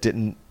 and that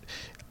didn't.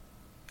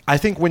 I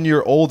think when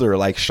you're older,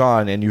 like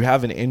Shawn, and you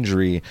have an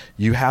injury,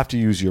 you have to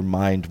use your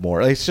mind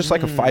more. It's just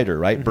like a fighter,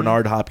 right? Mm-hmm.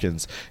 Bernard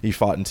Hopkins, he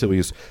fought until he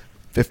was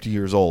 50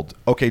 years old.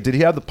 Okay, did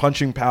he have the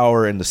punching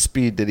power and the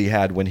speed that he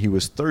had when he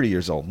was 30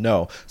 years old?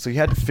 No. So he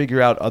had to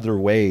figure out other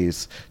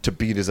ways to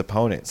beat his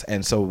opponents.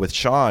 And so with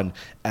Shawn,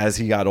 as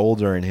he got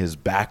older and his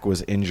back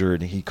was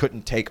injured and he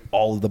couldn't take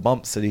all of the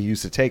bumps that he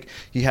used to take,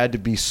 he had to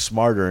be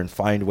smarter and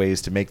find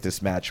ways to make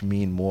this match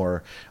mean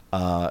more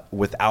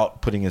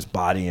without putting his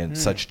body in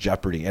such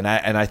jeopardy. And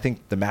I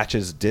think the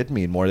matches did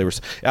mean more.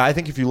 I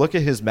think if you look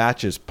at his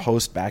matches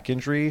post back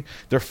injury,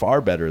 they're far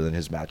better than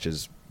his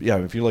matches. Yeah,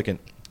 if you look at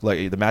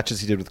like the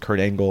matches he did with Kurt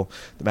Angle,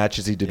 the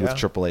matches he did with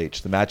Triple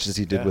H, the matches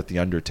he did with The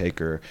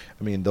Undertaker.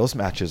 I mean, those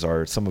matches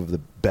are some of the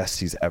best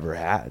he's ever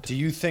had. Do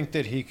you think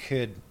that he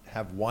could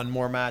have one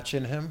more match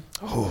in him?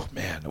 Oh,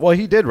 man. Well,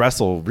 he did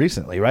wrestle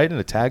recently, right? In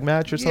a tag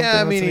match or something?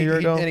 Yeah, I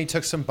mean, he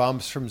took some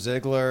bumps from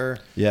Ziggler.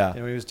 Yeah.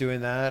 When he was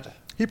doing that.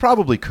 He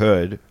probably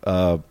could.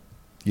 I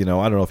don't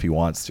know if he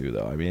wants to,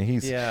 though. I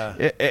mean,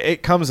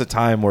 it comes a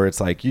time where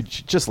it's like, you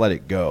just let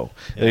it go.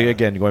 Yeah.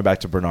 Again, going back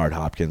to Bernard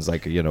Hopkins,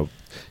 like,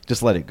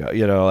 just let it go.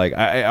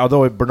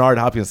 Although Bernard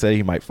Hopkins said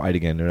he might fight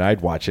again, and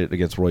I'd watch it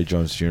against Roy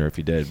Jones Jr. if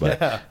he did. But,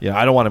 I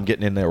don't want him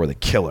getting in there with a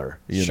killer,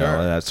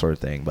 know, that sort of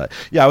thing. But,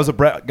 yeah, I was a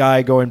Bret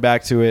guy going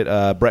back to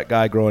it. Bret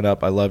guy growing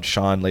up. I loved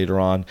Shawn later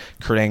on.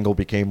 Kurt Angle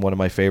became one of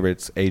my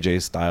favorites.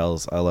 AJ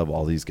Styles. I love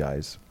all these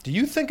guys. Do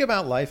you think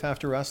about life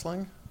after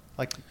wrestling?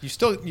 Like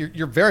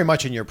you're very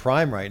much in your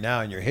prime right now,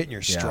 and you're hitting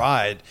your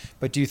stride. Yeah.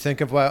 But do you think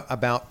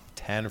about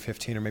 10 or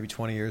 15 or maybe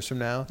 20 years from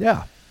now?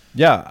 Yeah.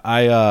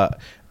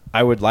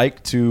 I would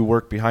like to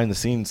work behind the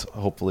scenes,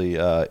 hopefully,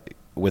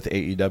 with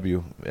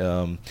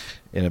AEW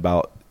in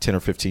about 10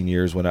 or 15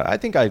 years. When I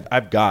think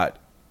I've got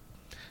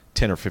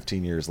 10 or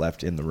 15 years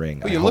left in the ring.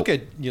 Well, you look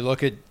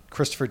at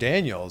Christopher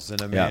Daniels,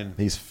 and I mean,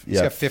 he's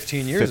got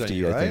 15 years 50, on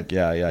you, I right? think.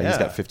 Yeah, he's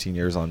got 15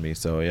 years on me.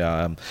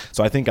 So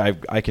so I think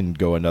I can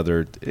go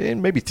another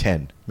maybe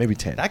 10.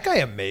 That guy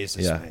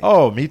amazes me.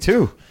 Oh, me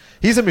too.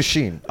 He's a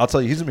machine. I'll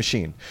tell you, he's a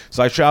machine.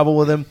 So I travel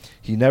with him.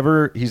 He's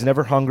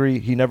never hungry.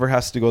 He never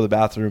has to go to the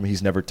bathroom.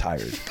 He's never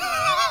tired.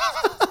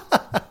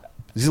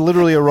 He's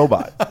literally a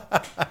robot.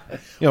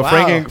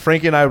 Wow.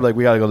 Frankie and I were like,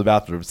 we got to go to the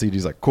bathroom.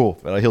 CD's like,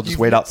 cool. He'll just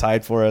wait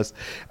outside for us.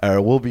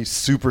 We'll be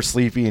super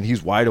sleepy, and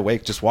he's wide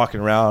awake, just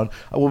walking around.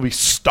 We'll be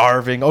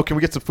starving. Oh, can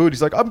we get some food?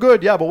 He's like, I'm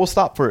good. Yeah, but we'll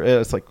stop for it.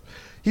 It's like,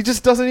 he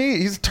just doesn't eat.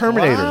 He's a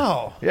Terminator.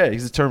 Wow. Yeah,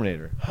 he's a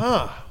Terminator.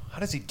 Huh. How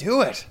does he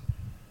do it?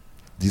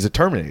 He's a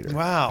Terminator.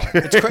 Wow.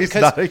 He's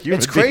not a human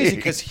It's crazy being.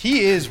 because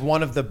he is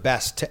one of the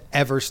best to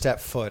ever step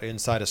foot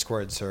inside a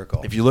squared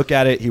circle. If you look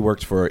at it, he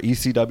worked for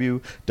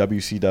ECW,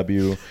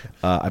 WCW.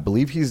 I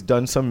believe he's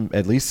done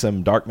at least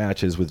some dark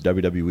matches with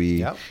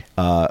WWE,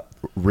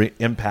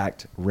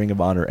 Impact, Ring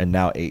of Honor, and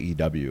now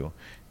AEW.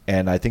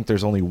 And I think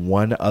there's only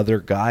one other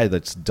guy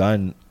that's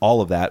done all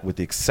of that, with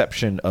the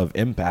exception of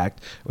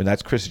Impact, and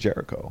that's Chris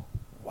Jericho.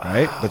 Wow.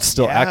 Right? But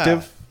still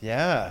active.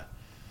 Yeah.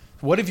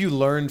 What have you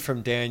learned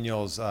from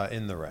Daniels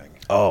in the ring?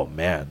 Oh,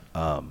 man.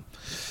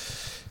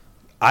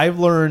 I've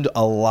learned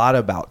a lot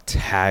about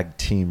tag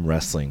team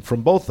wrestling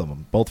from both of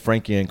them, both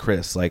Frankie and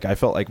Chris. Like, I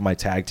felt like my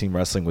tag team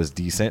wrestling was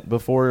decent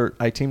before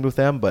I teamed with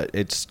them, but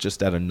it's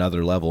just at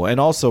another level.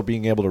 And also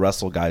being able to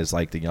wrestle guys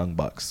like the Young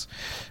Bucks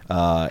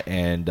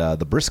and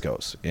the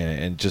Briscoes.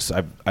 And just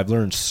I've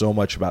learned so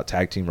much about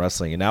tag team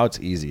wrestling, and now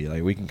it's easy.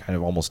 Like, we can kind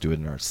of almost do it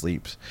in our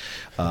sleeps.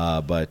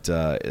 But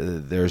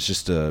there's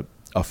just a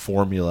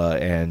formula,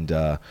 and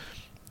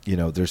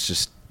there's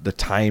just the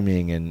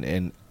timing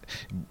and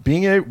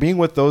being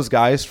with those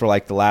guys for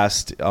like the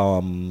last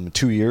 2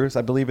 years,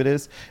 I believe it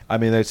is. I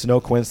mean, it's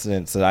no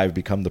coincidence that I've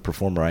become the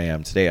performer I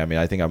am today. I mean,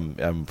 I think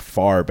I'm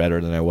far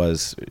better than I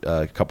was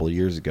a couple of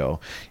years ago,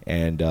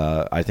 and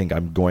I think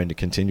I'm going to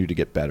continue to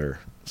get better.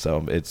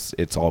 So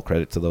it's all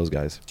credit to those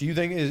guys. Do you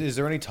think is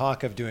there any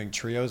talk of doing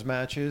trios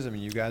matches? I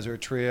mean, you guys are a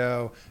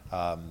trio.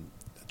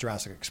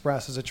 Jurassic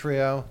Express is a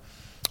trio.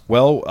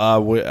 Well,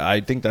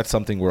 I think that's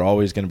something we're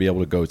always going to be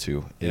able to go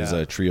to is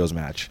a trios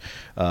match.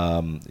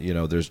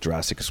 There's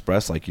Jurassic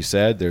Express, like you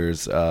said.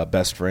 There's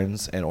Best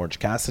Friends and Orange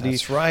Cassidy.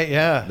 That's right,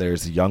 yeah.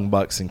 There's the Young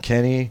Bucks and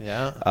Kenny.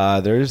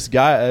 Yeah.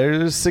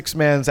 There's six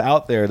mans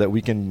out there that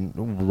we can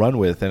run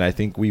with, and I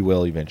think we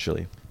will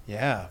eventually.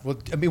 Yeah. Well,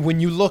 I mean,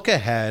 when you look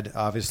ahead,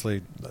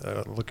 obviously,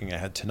 looking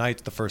ahead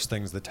tonight, the first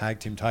thing is the tag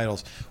team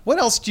titles. What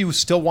else do you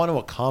still want to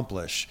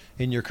accomplish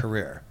in your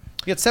career?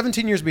 You got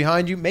 17 years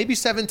behind you, maybe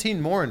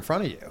 17 more in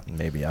front of you.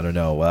 Maybe. I don't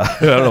know. I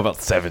don't know about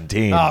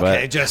 17. Okay,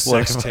 but, just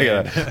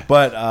 16.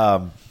 But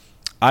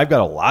I've got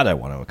a lot I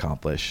want to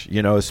accomplish,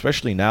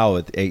 especially now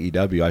with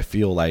AEW. I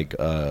feel like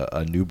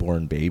a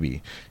newborn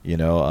baby, in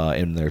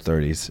their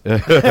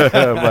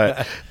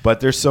 30s.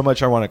 but there's so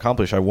much I want to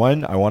accomplish. I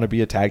want to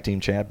be a tag team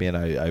champion.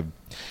 I've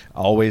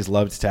always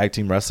loved tag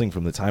team wrestling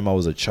from the time I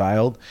was a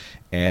child,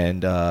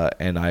 and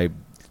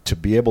to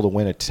be able to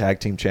win a tag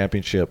team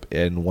championship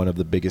in one of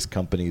the biggest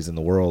companies in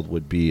the world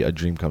would be a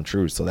dream come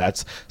true. So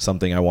that's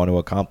something I want to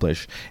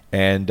accomplish.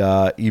 And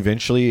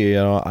eventually,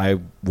 I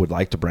would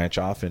like to branch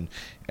off and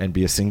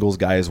be a singles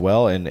guy as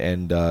well,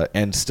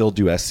 and still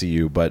do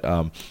SCU. But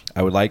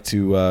I would like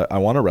to. I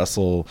want to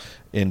wrestle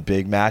in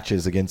big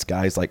matches against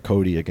guys like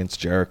Cody, against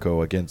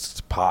Jericho,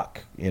 against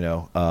Pac.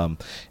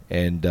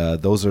 And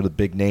those are the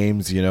big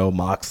names.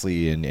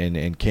 Moxley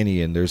and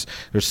Kenny. And there's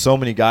so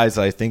many guys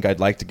that I think I'd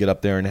like to get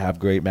up there and have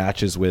great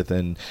matches with,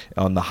 and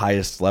on the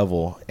highest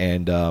level.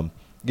 And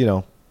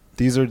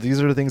these are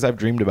the things I've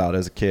dreamed about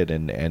as a kid,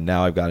 and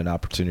now I've got an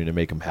opportunity to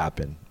make them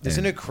happen.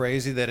 Isn't it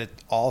crazy that it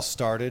all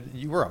started?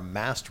 You were a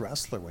masked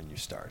wrestler when you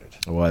started.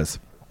 It was.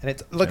 And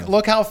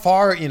look how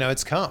far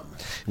it's come.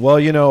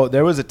 Well,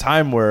 there was a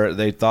time where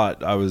they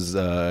thought I was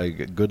a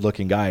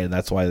good-looking guy, and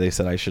that's why they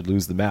said I should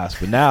lose the mask.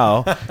 But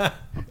now,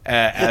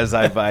 as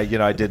I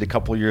did a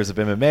couple years of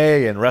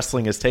MMA, and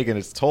wrestling has taken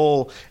its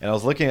toll. And I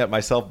was looking at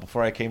myself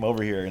before I came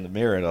over here in the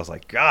mirror, and I was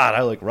like, God,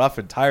 I look rough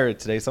and tired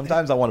today.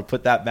 Sometimes I want to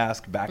put that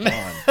mask back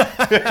on.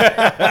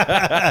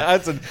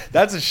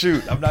 That's a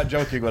shoot. I'm not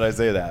joking when I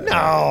say that.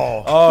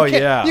 No. Oh, you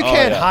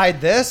can't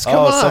hide this. Come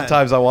on.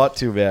 Sometimes I want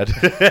to, man.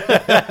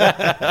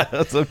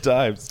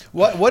 Sometimes.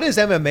 What has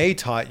MMA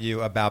taught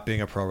you about being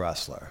a pro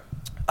wrestler?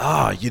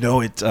 I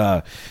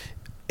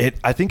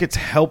think it's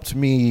helped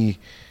me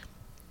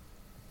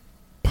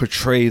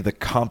portray the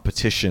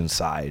competition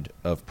side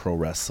of pro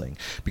wrestling,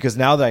 because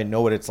now that I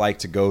know what it's like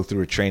to go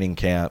through a training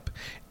camp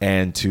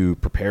and to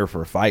prepare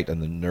for a fight,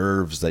 and the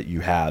nerves that you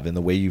have and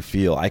the way you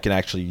feel, I can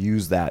actually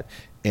use that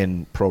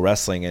in pro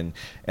wrestling, and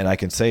I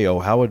can say,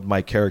 how would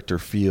my character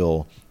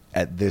feel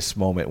at this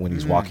moment when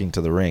he's walking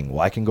to the ring? Well,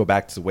 I can go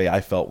back to the way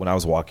I felt when I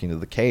was walking to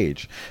the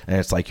cage, and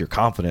it's like you're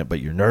confident, but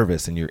you're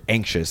nervous and you're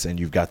anxious, and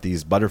you've got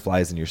these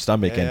butterflies in your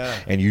stomach,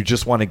 and you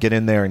just want to get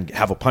in there and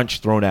have a punch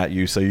thrown at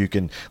you so you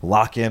can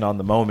lock in on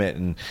the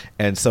moment,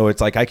 and so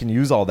it's like I can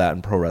use all that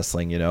in pro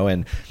wrestling,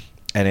 and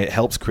and it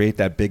helps create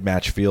that big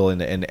match feel.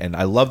 And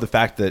I love the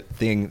fact that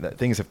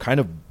things have kind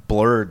of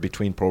blurred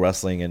between pro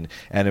wrestling and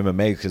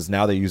MMA, because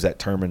now they use that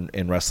term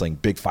in wrestling,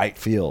 big fight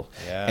feel.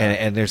 Yeah.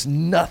 And there's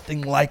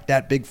nothing like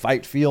that big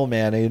fight feel,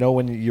 man. And,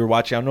 when you're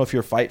watching, I don't know if you're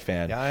a fight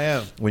fan. Yeah, I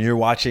am. When you're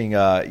watching,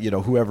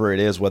 whoever it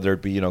is, whether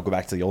it be, go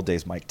back to the old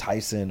days, Mike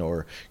Tyson,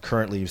 or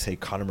currently you say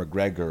Conor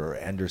McGregor or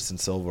Anderson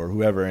Silva or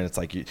whoever, and it's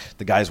like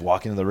the guy's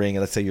walking in the ring,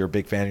 and let's say you're a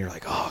big fan, and you're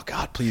like, oh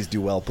God, please do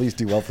well, please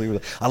do well, please.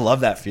 I love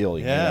that feel.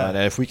 Yeah. And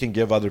if we can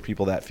give other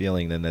people that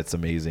feeling, then that's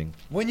amazing.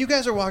 When you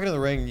guys are walking in the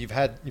ring, you've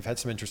had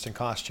some interesting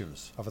costumes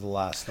over the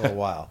last little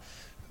while.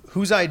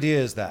 Whose idea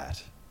is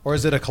that? Or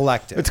is it a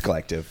collective? It's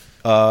collective.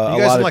 You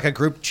guys in like a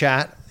group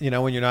chat,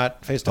 when you're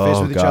not face to face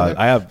with each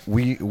other?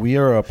 We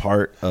are a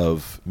part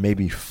of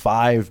maybe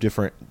 5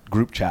 different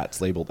group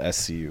chats labeled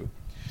SCU.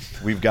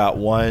 We've got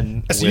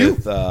one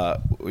with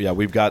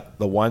we've got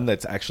the one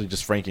that's actually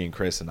just Frankie and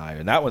Chris and I,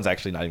 and that one's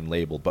actually not even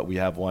labeled, but we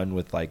have one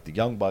with like the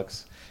Young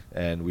Bucks,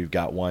 and we've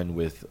got one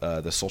with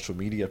the social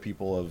media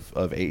people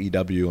of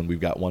AEW, and we've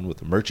got one with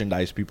the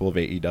merchandise people of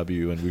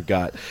AEW, and we've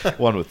got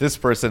one with this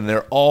person.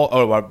 They're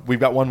all we've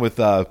got one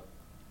with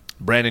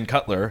Brandon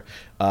Cutler,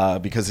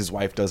 because his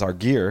wife does our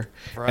gear.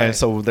 Right. And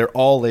so they're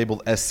all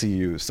labeled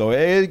SCU. So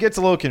it gets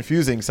a little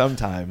confusing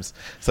sometimes.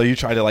 So you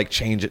try to like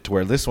change it to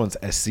where this one's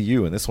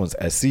SCU and this one's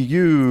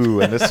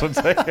SCU and this one's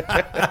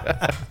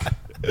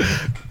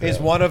Is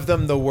one of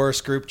them the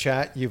worst group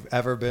chat you've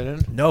ever been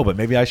in? No, but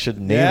maybe I should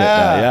name it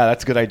that. Yeah,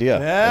 that's a good idea.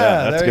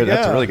 Yeah, that's good.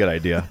 That's a really good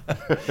idea.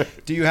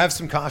 Do you have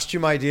some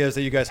costume ideas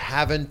that you guys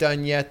haven't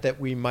done yet that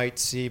we might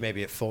see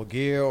maybe at Full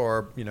Gear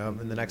or,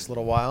 in the next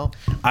little while?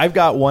 I've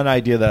got one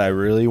idea that I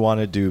really want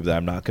to do, but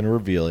I'm not going to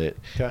reveal it.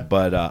 Okay.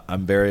 But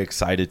I'm very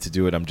excited to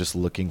do it. I'm just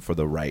looking for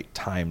the right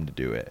time to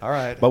do it. All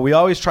right. But we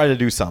always try to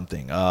do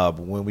something.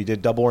 When we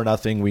did Double or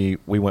Nothing, we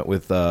went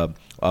with a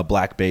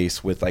black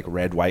base with like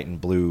red, white, and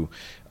blue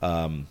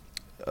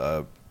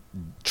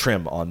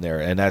trim on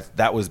there, and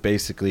that was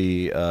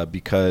basically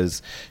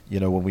because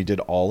when we did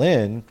All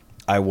In,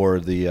 I wore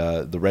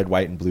the red,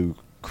 white, and blue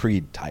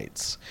Creed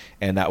tights,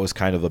 and that was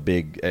kind of a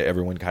big.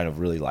 Everyone kind of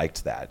really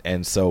liked that,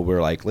 and so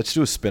we're like, let's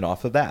do a spin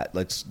off of that.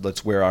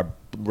 Let's wear our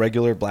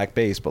regular black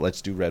base, but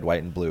let's do red,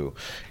 white, and blue,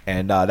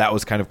 and that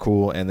was kind of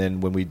cool. And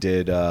then when we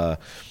did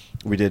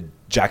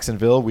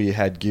Jacksonville, we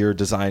had gear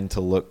designed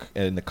to look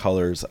in the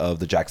colors of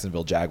the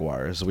Jacksonville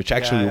Jaguars, which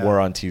actually we wore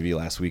on TV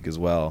last week as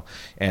well.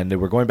 And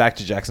we're going back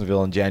to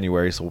Jacksonville in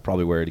January, so we'll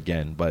probably wear it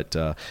again. But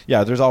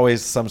there's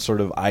always some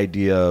sort of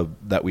idea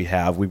that we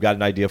have. We've got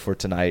an idea for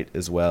tonight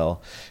as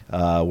well.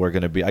 We're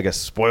going to be, I guess,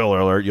 spoiler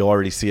alert, you'll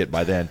already see it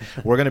by then.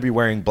 We're going to be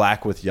wearing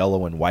black with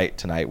yellow and white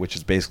tonight, which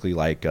is basically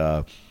like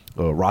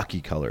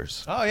Rocky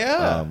colors. Oh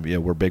yeah.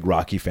 We're big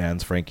Rocky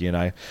fans, Frankie and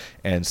I,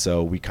 and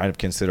so we kind of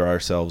consider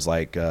ourselves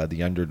like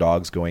the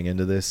underdogs going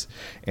into this,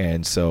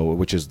 and so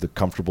which is the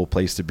comfortable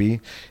place to be,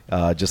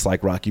 just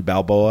like Rocky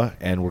Balboa,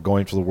 and we're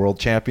going for the world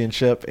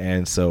championship,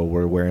 and so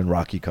we're wearing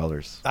Rocky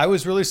colors. I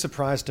was really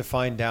surprised to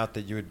find out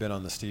that you had been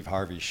on the Steve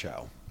Harvey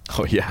show.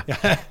 Oh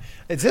yeah.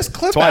 Is this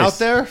clip out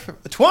there?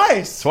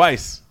 Twice.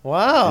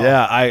 Wow.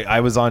 Yeah,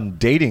 I was on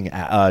dating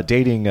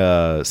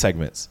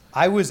segments.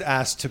 I was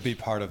asked to be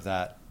part of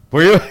that.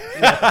 Were you?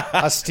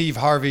 A Steve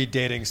Harvey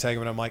dating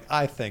segment. I'm like,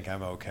 I think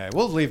I'm okay.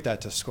 We'll leave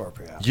that to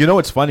Scorpio. You know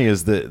what's funny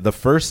is the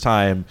first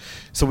time,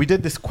 so we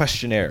did this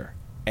questionnaire,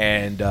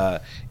 and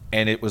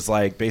it was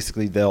like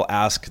basically they'll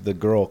ask the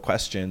girl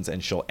questions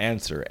and she'll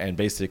answer, and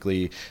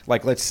basically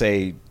like, let's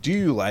say, do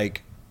you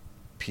like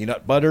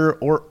peanut butter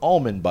or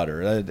almond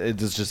butter?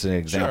 It's just an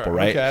example, sure,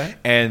 right? Okay.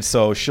 And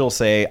so she'll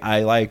say,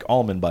 I like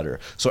almond butter.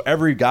 So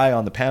every guy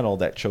on the panel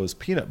that chose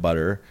peanut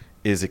butter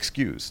is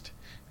excused.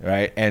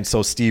 Right. And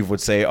so Steve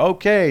would say,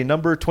 okay,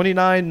 number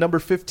 29, number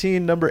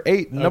 15, number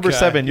 8, number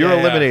 7, you're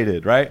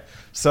eliminated. Right.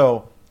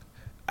 So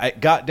I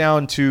got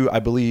down to, I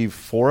believe,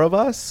 4 of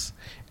us.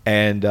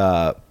 And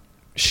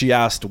she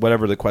asked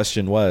whatever the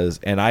question was,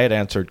 and I had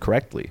answered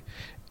correctly.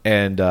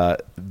 And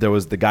there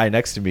was the guy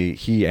next to me.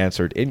 He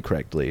answered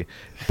incorrectly,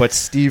 but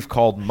Steve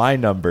called my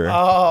number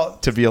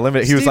to be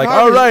eliminated. He was like,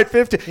 "All right,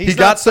 50." He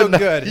got so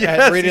good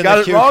at reading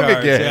the cue cards.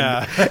 Again.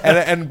 Yeah.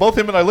 and both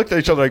him and I looked at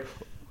each other like,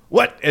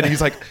 "What?" And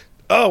he's like,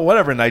 "Oh,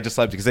 whatever." And I just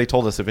left because they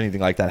told us if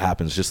anything like that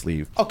happens, just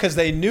leave. Oh, because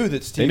they knew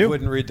that Steve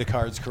wouldn't read the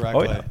cards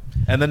correctly. Oh, yeah.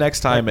 And the next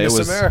time like it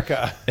was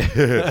America.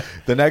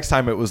 The next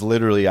time it was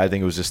literally, I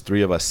think it was just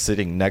 3 of us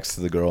sitting next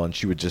to the girl, and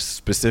she would just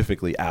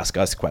specifically ask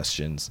us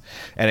questions.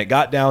 And it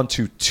got down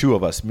to 2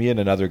 of us, me and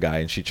another guy,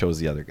 and she chose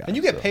the other guy. And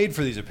you get paid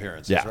for these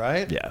appearances,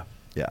 right? Yeah.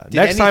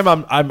 Next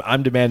time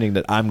I'm demanding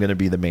that I'm going to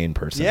be the main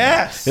person.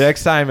 Yes. The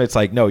next time it's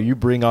like, no, you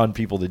bring on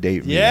people to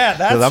date me. Yeah,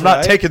 that's because I'm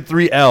not taking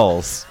 3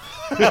 L's.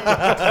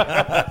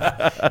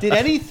 Did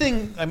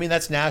anything, I mean,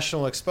 that's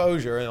national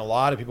exposure, and a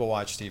lot of people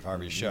watch Steve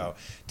Harvey's show.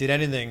 Did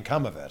anything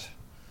come of it?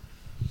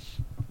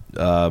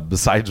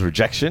 Besides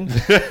rejection? No,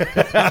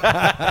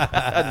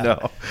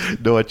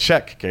 a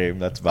check came.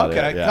 That's about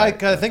it. Yeah.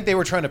 I think they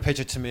were trying to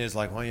pitch it to me as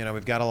like, well,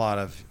 we've got a lot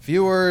of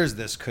viewers.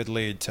 This could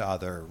lead to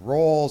other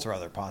roles or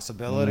other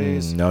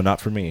possibilities. No,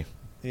 not for me.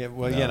 Yeah,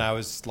 well, No. again, I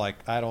was like,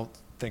 I don't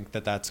think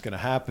that that's going to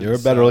happen. You're a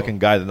better looking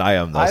guy than I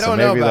am, though. I don't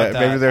know about that.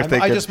 Maybe they're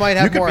thinking I just might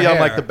have you could more be on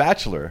like hair. The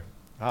Bachelor.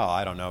 Oh,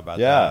 I don't know about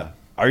Yeah. that.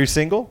 Are you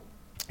single?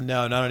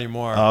 No, not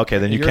anymore. Oh, okay,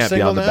 then you You're can't be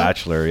single on The now?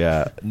 Bachelor.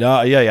 Yeah.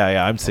 No.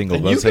 Yeah. I'm single.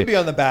 And but you I'm saying- could be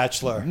on The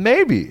Bachelor.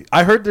 Maybe.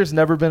 I heard there's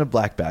never been a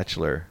black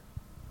Bachelor.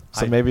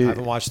 So maybe I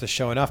haven't watched the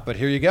show enough, but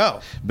here you go.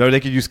 no, they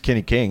could use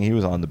Kenny King. He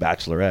was on The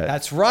Bachelorette.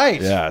 That's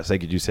right. Yeah, so they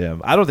could use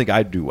him. I don't think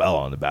I'd do well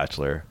on The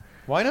Bachelor.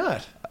 Why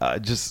not?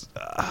 Just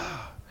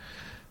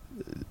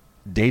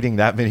dating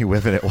that many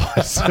women at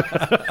once.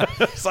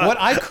 What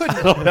I couldn't.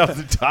 I don't have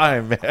the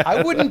time, man.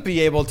 I wouldn't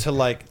be able to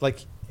like.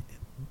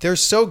 They're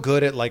so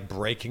good at like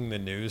breaking the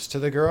news to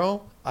the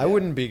girl. I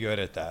wouldn't be good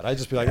at that. I'd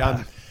just be like,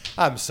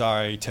 I'm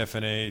sorry,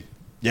 Tiffany.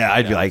 Yeah,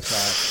 I'd be like,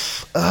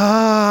 sorry.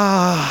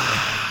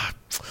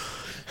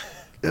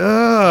 you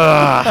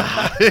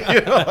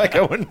know, like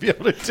I wouldn't be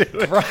able to do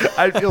it. Right.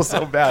 I'd feel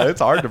so bad.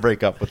 It's hard to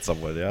break up with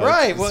someone. Yeah,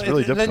 Right. It's Well,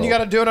 really then difficult. you got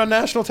to do it on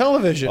national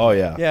television. Oh,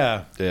 yeah.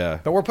 Yeah. Yeah.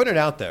 But we're putting it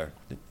out there.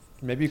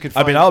 Maybe you could.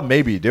 I mean, I'll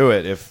maybe do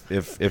it if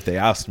they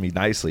asked me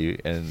nicely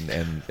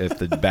and if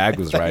the bag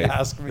was right.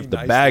 ask me if the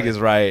nicely. bag is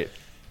right,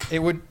 It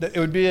would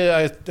be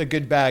a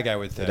good bag, I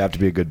would think. it'd have to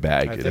be a good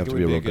bag. I It'd think have it to would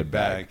be a be real a good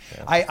bag.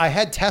 Yeah. I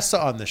had Tessa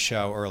on the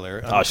show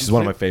earlier. Oh, she's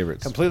one of my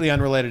favorites. Completely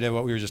unrelated to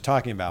what we were just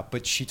talking about,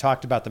 but she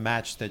talked about the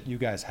match that you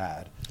guys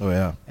had Oh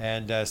yeah.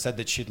 and said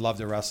that she'd love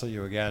to wrestle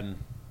you again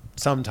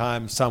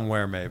sometime,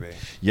 somewhere, maybe.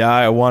 Yeah,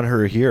 I want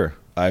her here.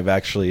 I've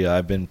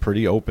been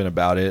pretty open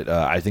about it.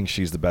 I think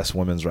she's the best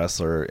women's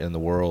wrestler in the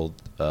world.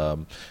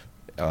 And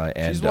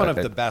She's one of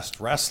the best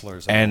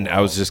wrestlers. in And the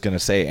I was world. just gonna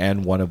say,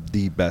 and one of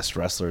the best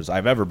wrestlers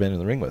I've ever been in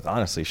the ring with.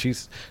 Honestly,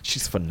 she's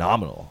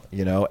phenomenal,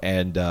 you know.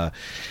 And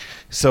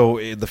so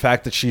the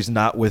fact that she's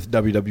not with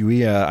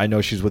WWE, I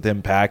know she's with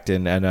Impact,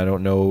 and I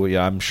don't know.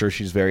 Yeah, I'm sure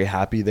she's very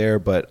happy there.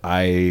 But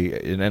I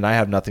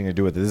have nothing to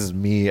do with it. This is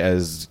me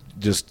as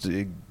just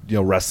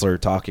wrestler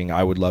talking.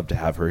 I would love to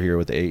have her here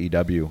with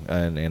AEW,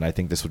 and I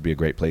think this would be a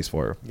great place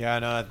for her. Yeah,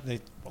 no.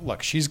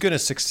 Look, she's going to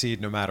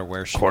succeed no matter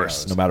where she Of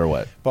course, goes. no matter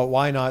what. But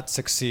why not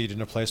succeed in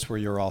a place where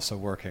you're also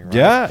working? Right?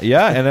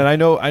 Yeah, and then I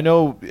know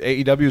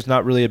AEW is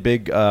not really a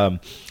big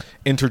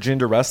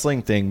intergender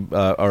wrestling thing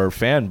or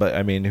fan, but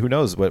I mean, who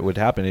knows what would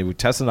happen?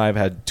 Tess and I have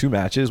had 2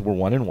 matches. We're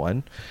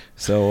 1-1,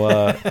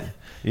 so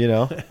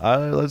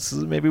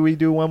maybe we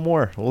do one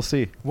more. We'll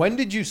see. When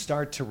did you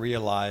start to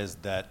realize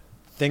that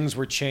things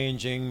were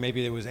changing?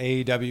 Maybe it was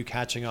AEW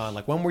catching on.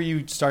 Like, when were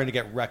you starting to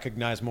get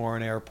recognized more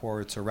in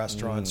airports or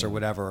restaurants or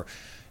whatever?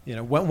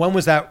 When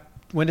was that?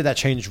 When did that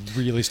change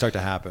really start to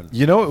happen?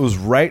 It was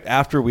right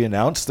after we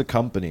announced the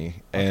company,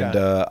 and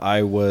Okay.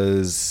 I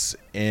was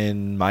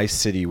in my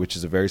city, which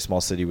is a very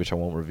small city, which I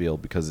won't reveal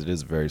because it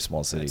is a very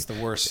small city. It's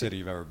the worst city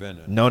you've ever been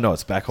in. No,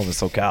 it's back home in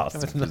SoCal.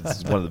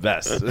 It's one of the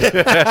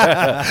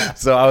best.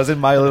 So I was in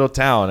my little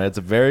town. It's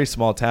a very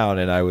small town,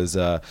 and I was,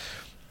 and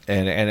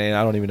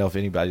I don't even know if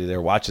anybody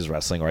there watches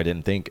wrestling, or I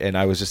didn't think. And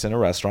I was just in a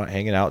restaurant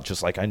hanging out,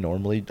 just like I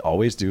normally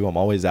always do. I'm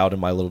always out in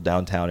my little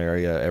downtown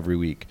area every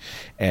week,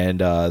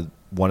 and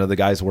one of the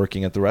guys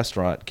working at the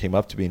restaurant came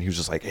up to me and he was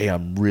just like, "Hey,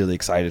 I'm really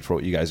excited for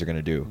what you guys are going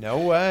to do." No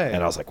way.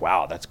 And I was like,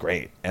 "Wow, that's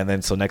great." And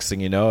then so next thing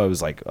you know, I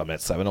was like, I'm at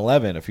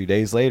 7-Eleven a few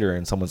days later,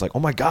 and someone's like, "Oh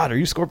my God, are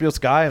you Scorpio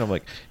Sky?" And I'm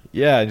like,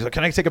 "Yeah." And he's like,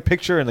 "Can I take a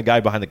picture?" And the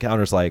guy behind the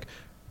counter's like,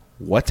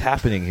 "What's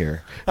happening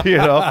here?"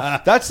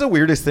 That's the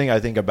weirdest thing I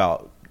think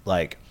about,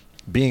 like,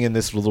 being in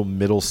this little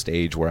middle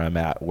stage where I'm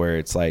at, where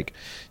it's like,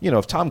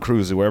 if Tom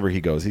Cruise, wherever he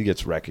goes, he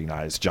gets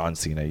recognized. John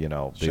Cena, these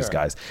Sure.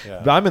 guys.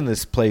 Yeah. But I'm in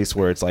this place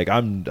where it's like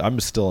I'm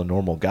still a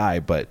normal guy,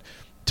 but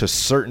to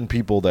certain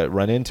people that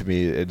run into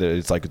me,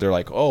 it's like they're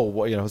like, "Oh,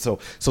 well," so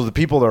the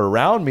people that are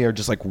around me are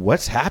just like,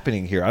 "What's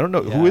happening here? I don't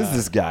know who is Yeah.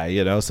 this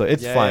guy." So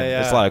it's Yeah, fun.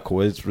 yeah, It's a lot of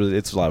cool.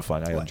 It's a lot of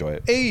fun. I enjoy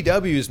it.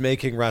 AEW is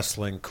making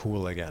wrestling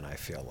cool again, I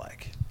feel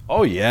like.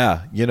 Oh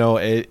yeah,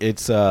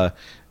 it's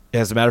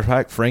as a matter of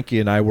fact,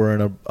 Frankie and I were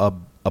in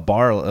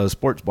a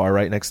sports bar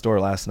right next door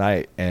last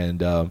night,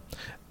 and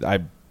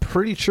I'm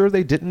pretty sure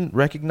they didn't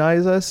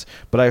recognize us,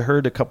 but I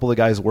heard a couple of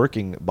guys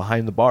working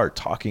behind the bar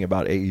talking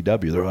about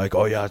AEW. They're like,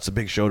 "Oh yeah, it's a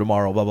big show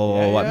tomorrow, blah blah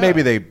blah blah." Yeah.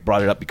 Maybe they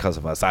brought it up because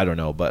of us, I don't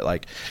know, but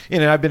like,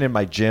 I've been in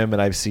my gym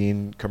and I've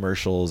seen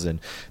commercials, and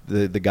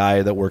the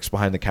guy that works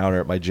behind the counter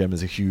at my gym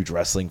is a huge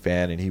wrestling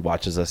fan, and he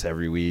watches us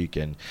every week,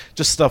 and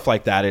just stuff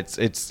like that.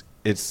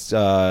 It's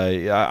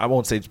I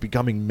won't say it's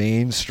becoming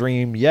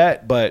mainstream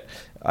yet, but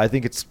I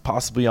think it's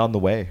possibly on the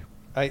way.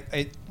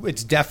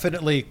 It's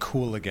definitely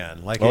cool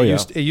again. Like, Oh, yeah.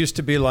 it used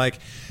to be like,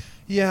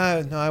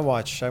 yeah, no, I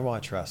watch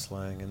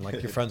wrestling, and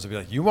like your friends would be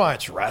like, "You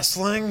watch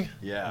wrestling?"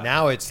 Yeah.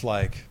 Now it's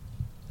like,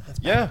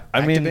 Yeah,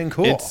 back to being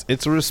cool.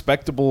 It's a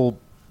respectable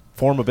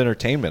form of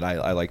entertainment,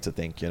 I like to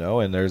think,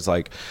 and there's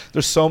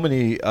so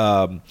many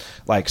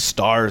like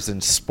stars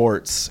in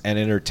sports and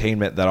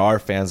entertainment that are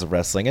fans of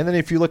wrestling. And then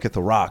if you look at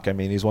The Rock, I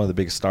mean, he's one of the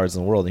biggest stars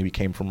in the world, and he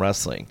came from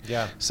wrestling.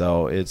 Yeah.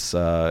 So it's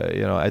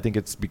I think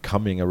it's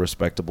becoming a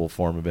respectable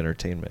form of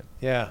entertainment.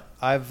 yeah.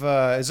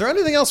 Is there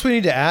anything else we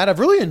need to add? I've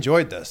really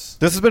enjoyed this.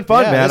 This has been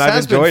fun, Yeah, man. this I've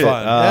has been enjoyed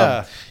fun.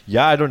 it.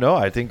 Yeah, I don't know.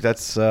 I think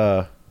that's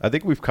I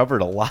think we've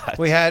covered a lot.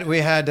 We had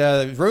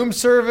room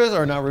service,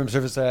 or not room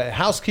service,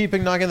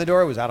 housekeeping knocking on the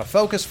door. It was out of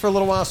focus for a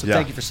little while, so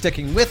thank you for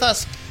sticking with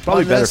us.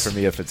 Probably on better this. for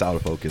me if it's out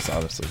of focus,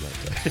 honestly.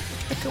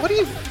 What do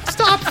you...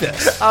 Stop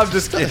this. I'm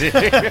just kidding.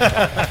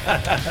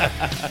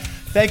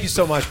 Thank you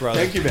so much, brother.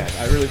 Thank you, man.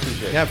 I really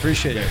appreciate it. Yeah,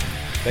 appreciate it.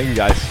 Thank you,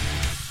 guys.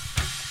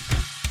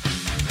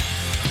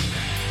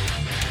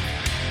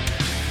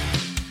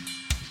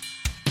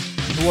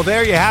 Well,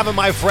 there you have it,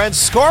 my friends.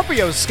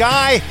 Scorpio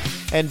Sky.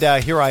 And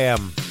here I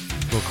am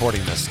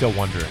recording this, still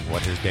wondering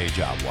what his day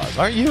job was.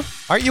 Aren't you?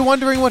 Aren't you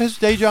wondering what his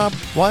day job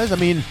was? I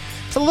mean,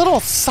 it's a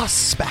little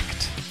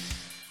suspect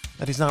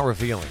that he's not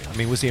revealing. I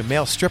mean, was he a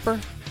male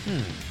stripper?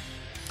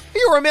 If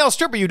you were a male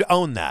stripper, you'd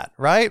own that,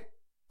 right?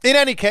 In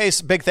any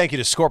case, big thank you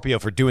to Scorpio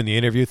for doing the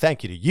interview.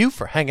 Thank you to you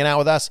for hanging out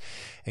with us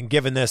and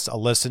giving this a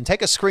listen.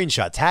 Take a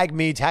screenshot. Tag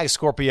me, tag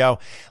Scorpio.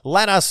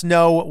 Let us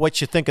know what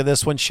you think of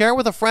this one. Share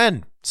with a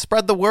friend.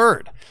 Spread the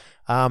word.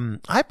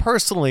 I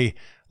personally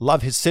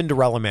love his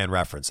Cinderella Man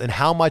reference and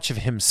how much of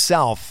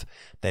himself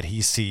that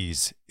he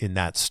sees in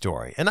that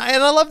story. And I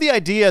love the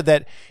idea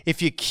that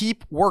if you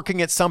keep working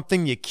at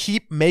something, you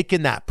keep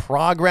making that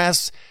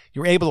progress,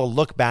 you're able to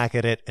look back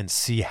at it and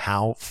see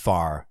how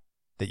far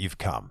that you've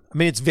come. I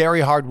mean, it's very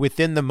hard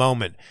within the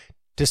moment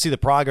to see the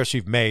progress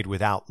you've made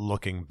without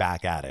looking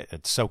back at it.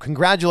 And so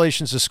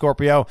congratulations to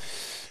Scorpio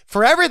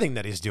for everything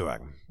that he's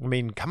doing. I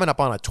mean, coming up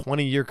on a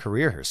 20-year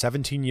career here,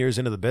 17 years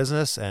into the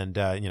business, and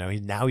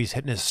now he's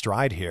hitting his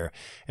stride here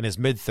in his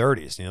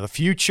mid-30s. The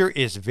future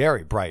is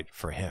very bright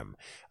for him.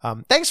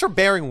 Thanks for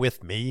bearing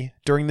with me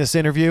during this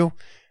interview,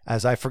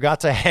 as I forgot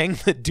to hang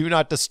the Do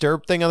Not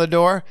Disturb thing on the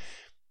door.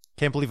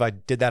 Can't believe I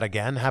did that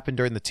again. Happened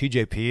during the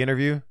TJP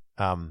interview,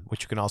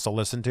 which you can also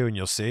listen to, and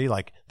you'll see,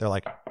 they're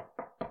like,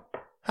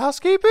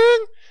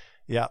 housekeeping?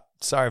 Yeah,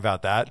 sorry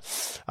about that.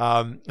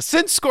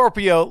 Since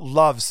Scorpio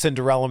loves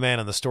Cinderella Man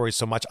and the story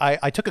so much,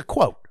 I took a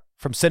quote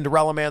from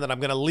Cinderella Man that I'm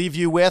going to leave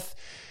you with.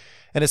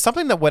 And it's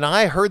something that when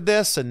I heard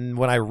this and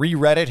when I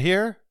reread it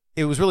here,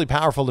 it was really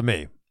powerful to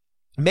me.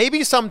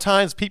 Maybe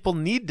sometimes people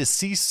need to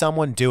see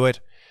someone do it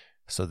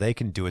so they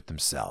can do it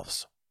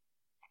themselves.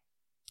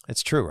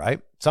 It's true,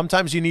 right?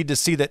 Sometimes you need to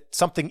see that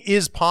something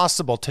is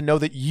possible to know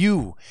that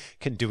you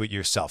can do it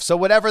yourself. So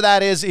whatever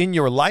that is in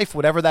your life,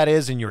 whatever that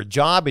is in your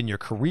job, in your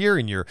career,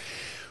 in your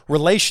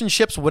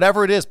relationships,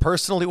 whatever it is,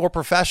 personally or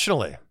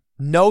professionally,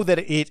 know that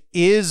it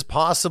is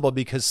possible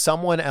because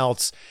someone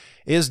else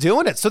is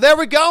doing it. So there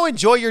we go.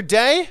 Enjoy your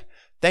day.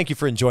 Thank you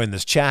for enjoying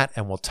this chat,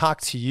 and we'll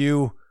talk to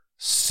you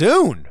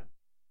soon.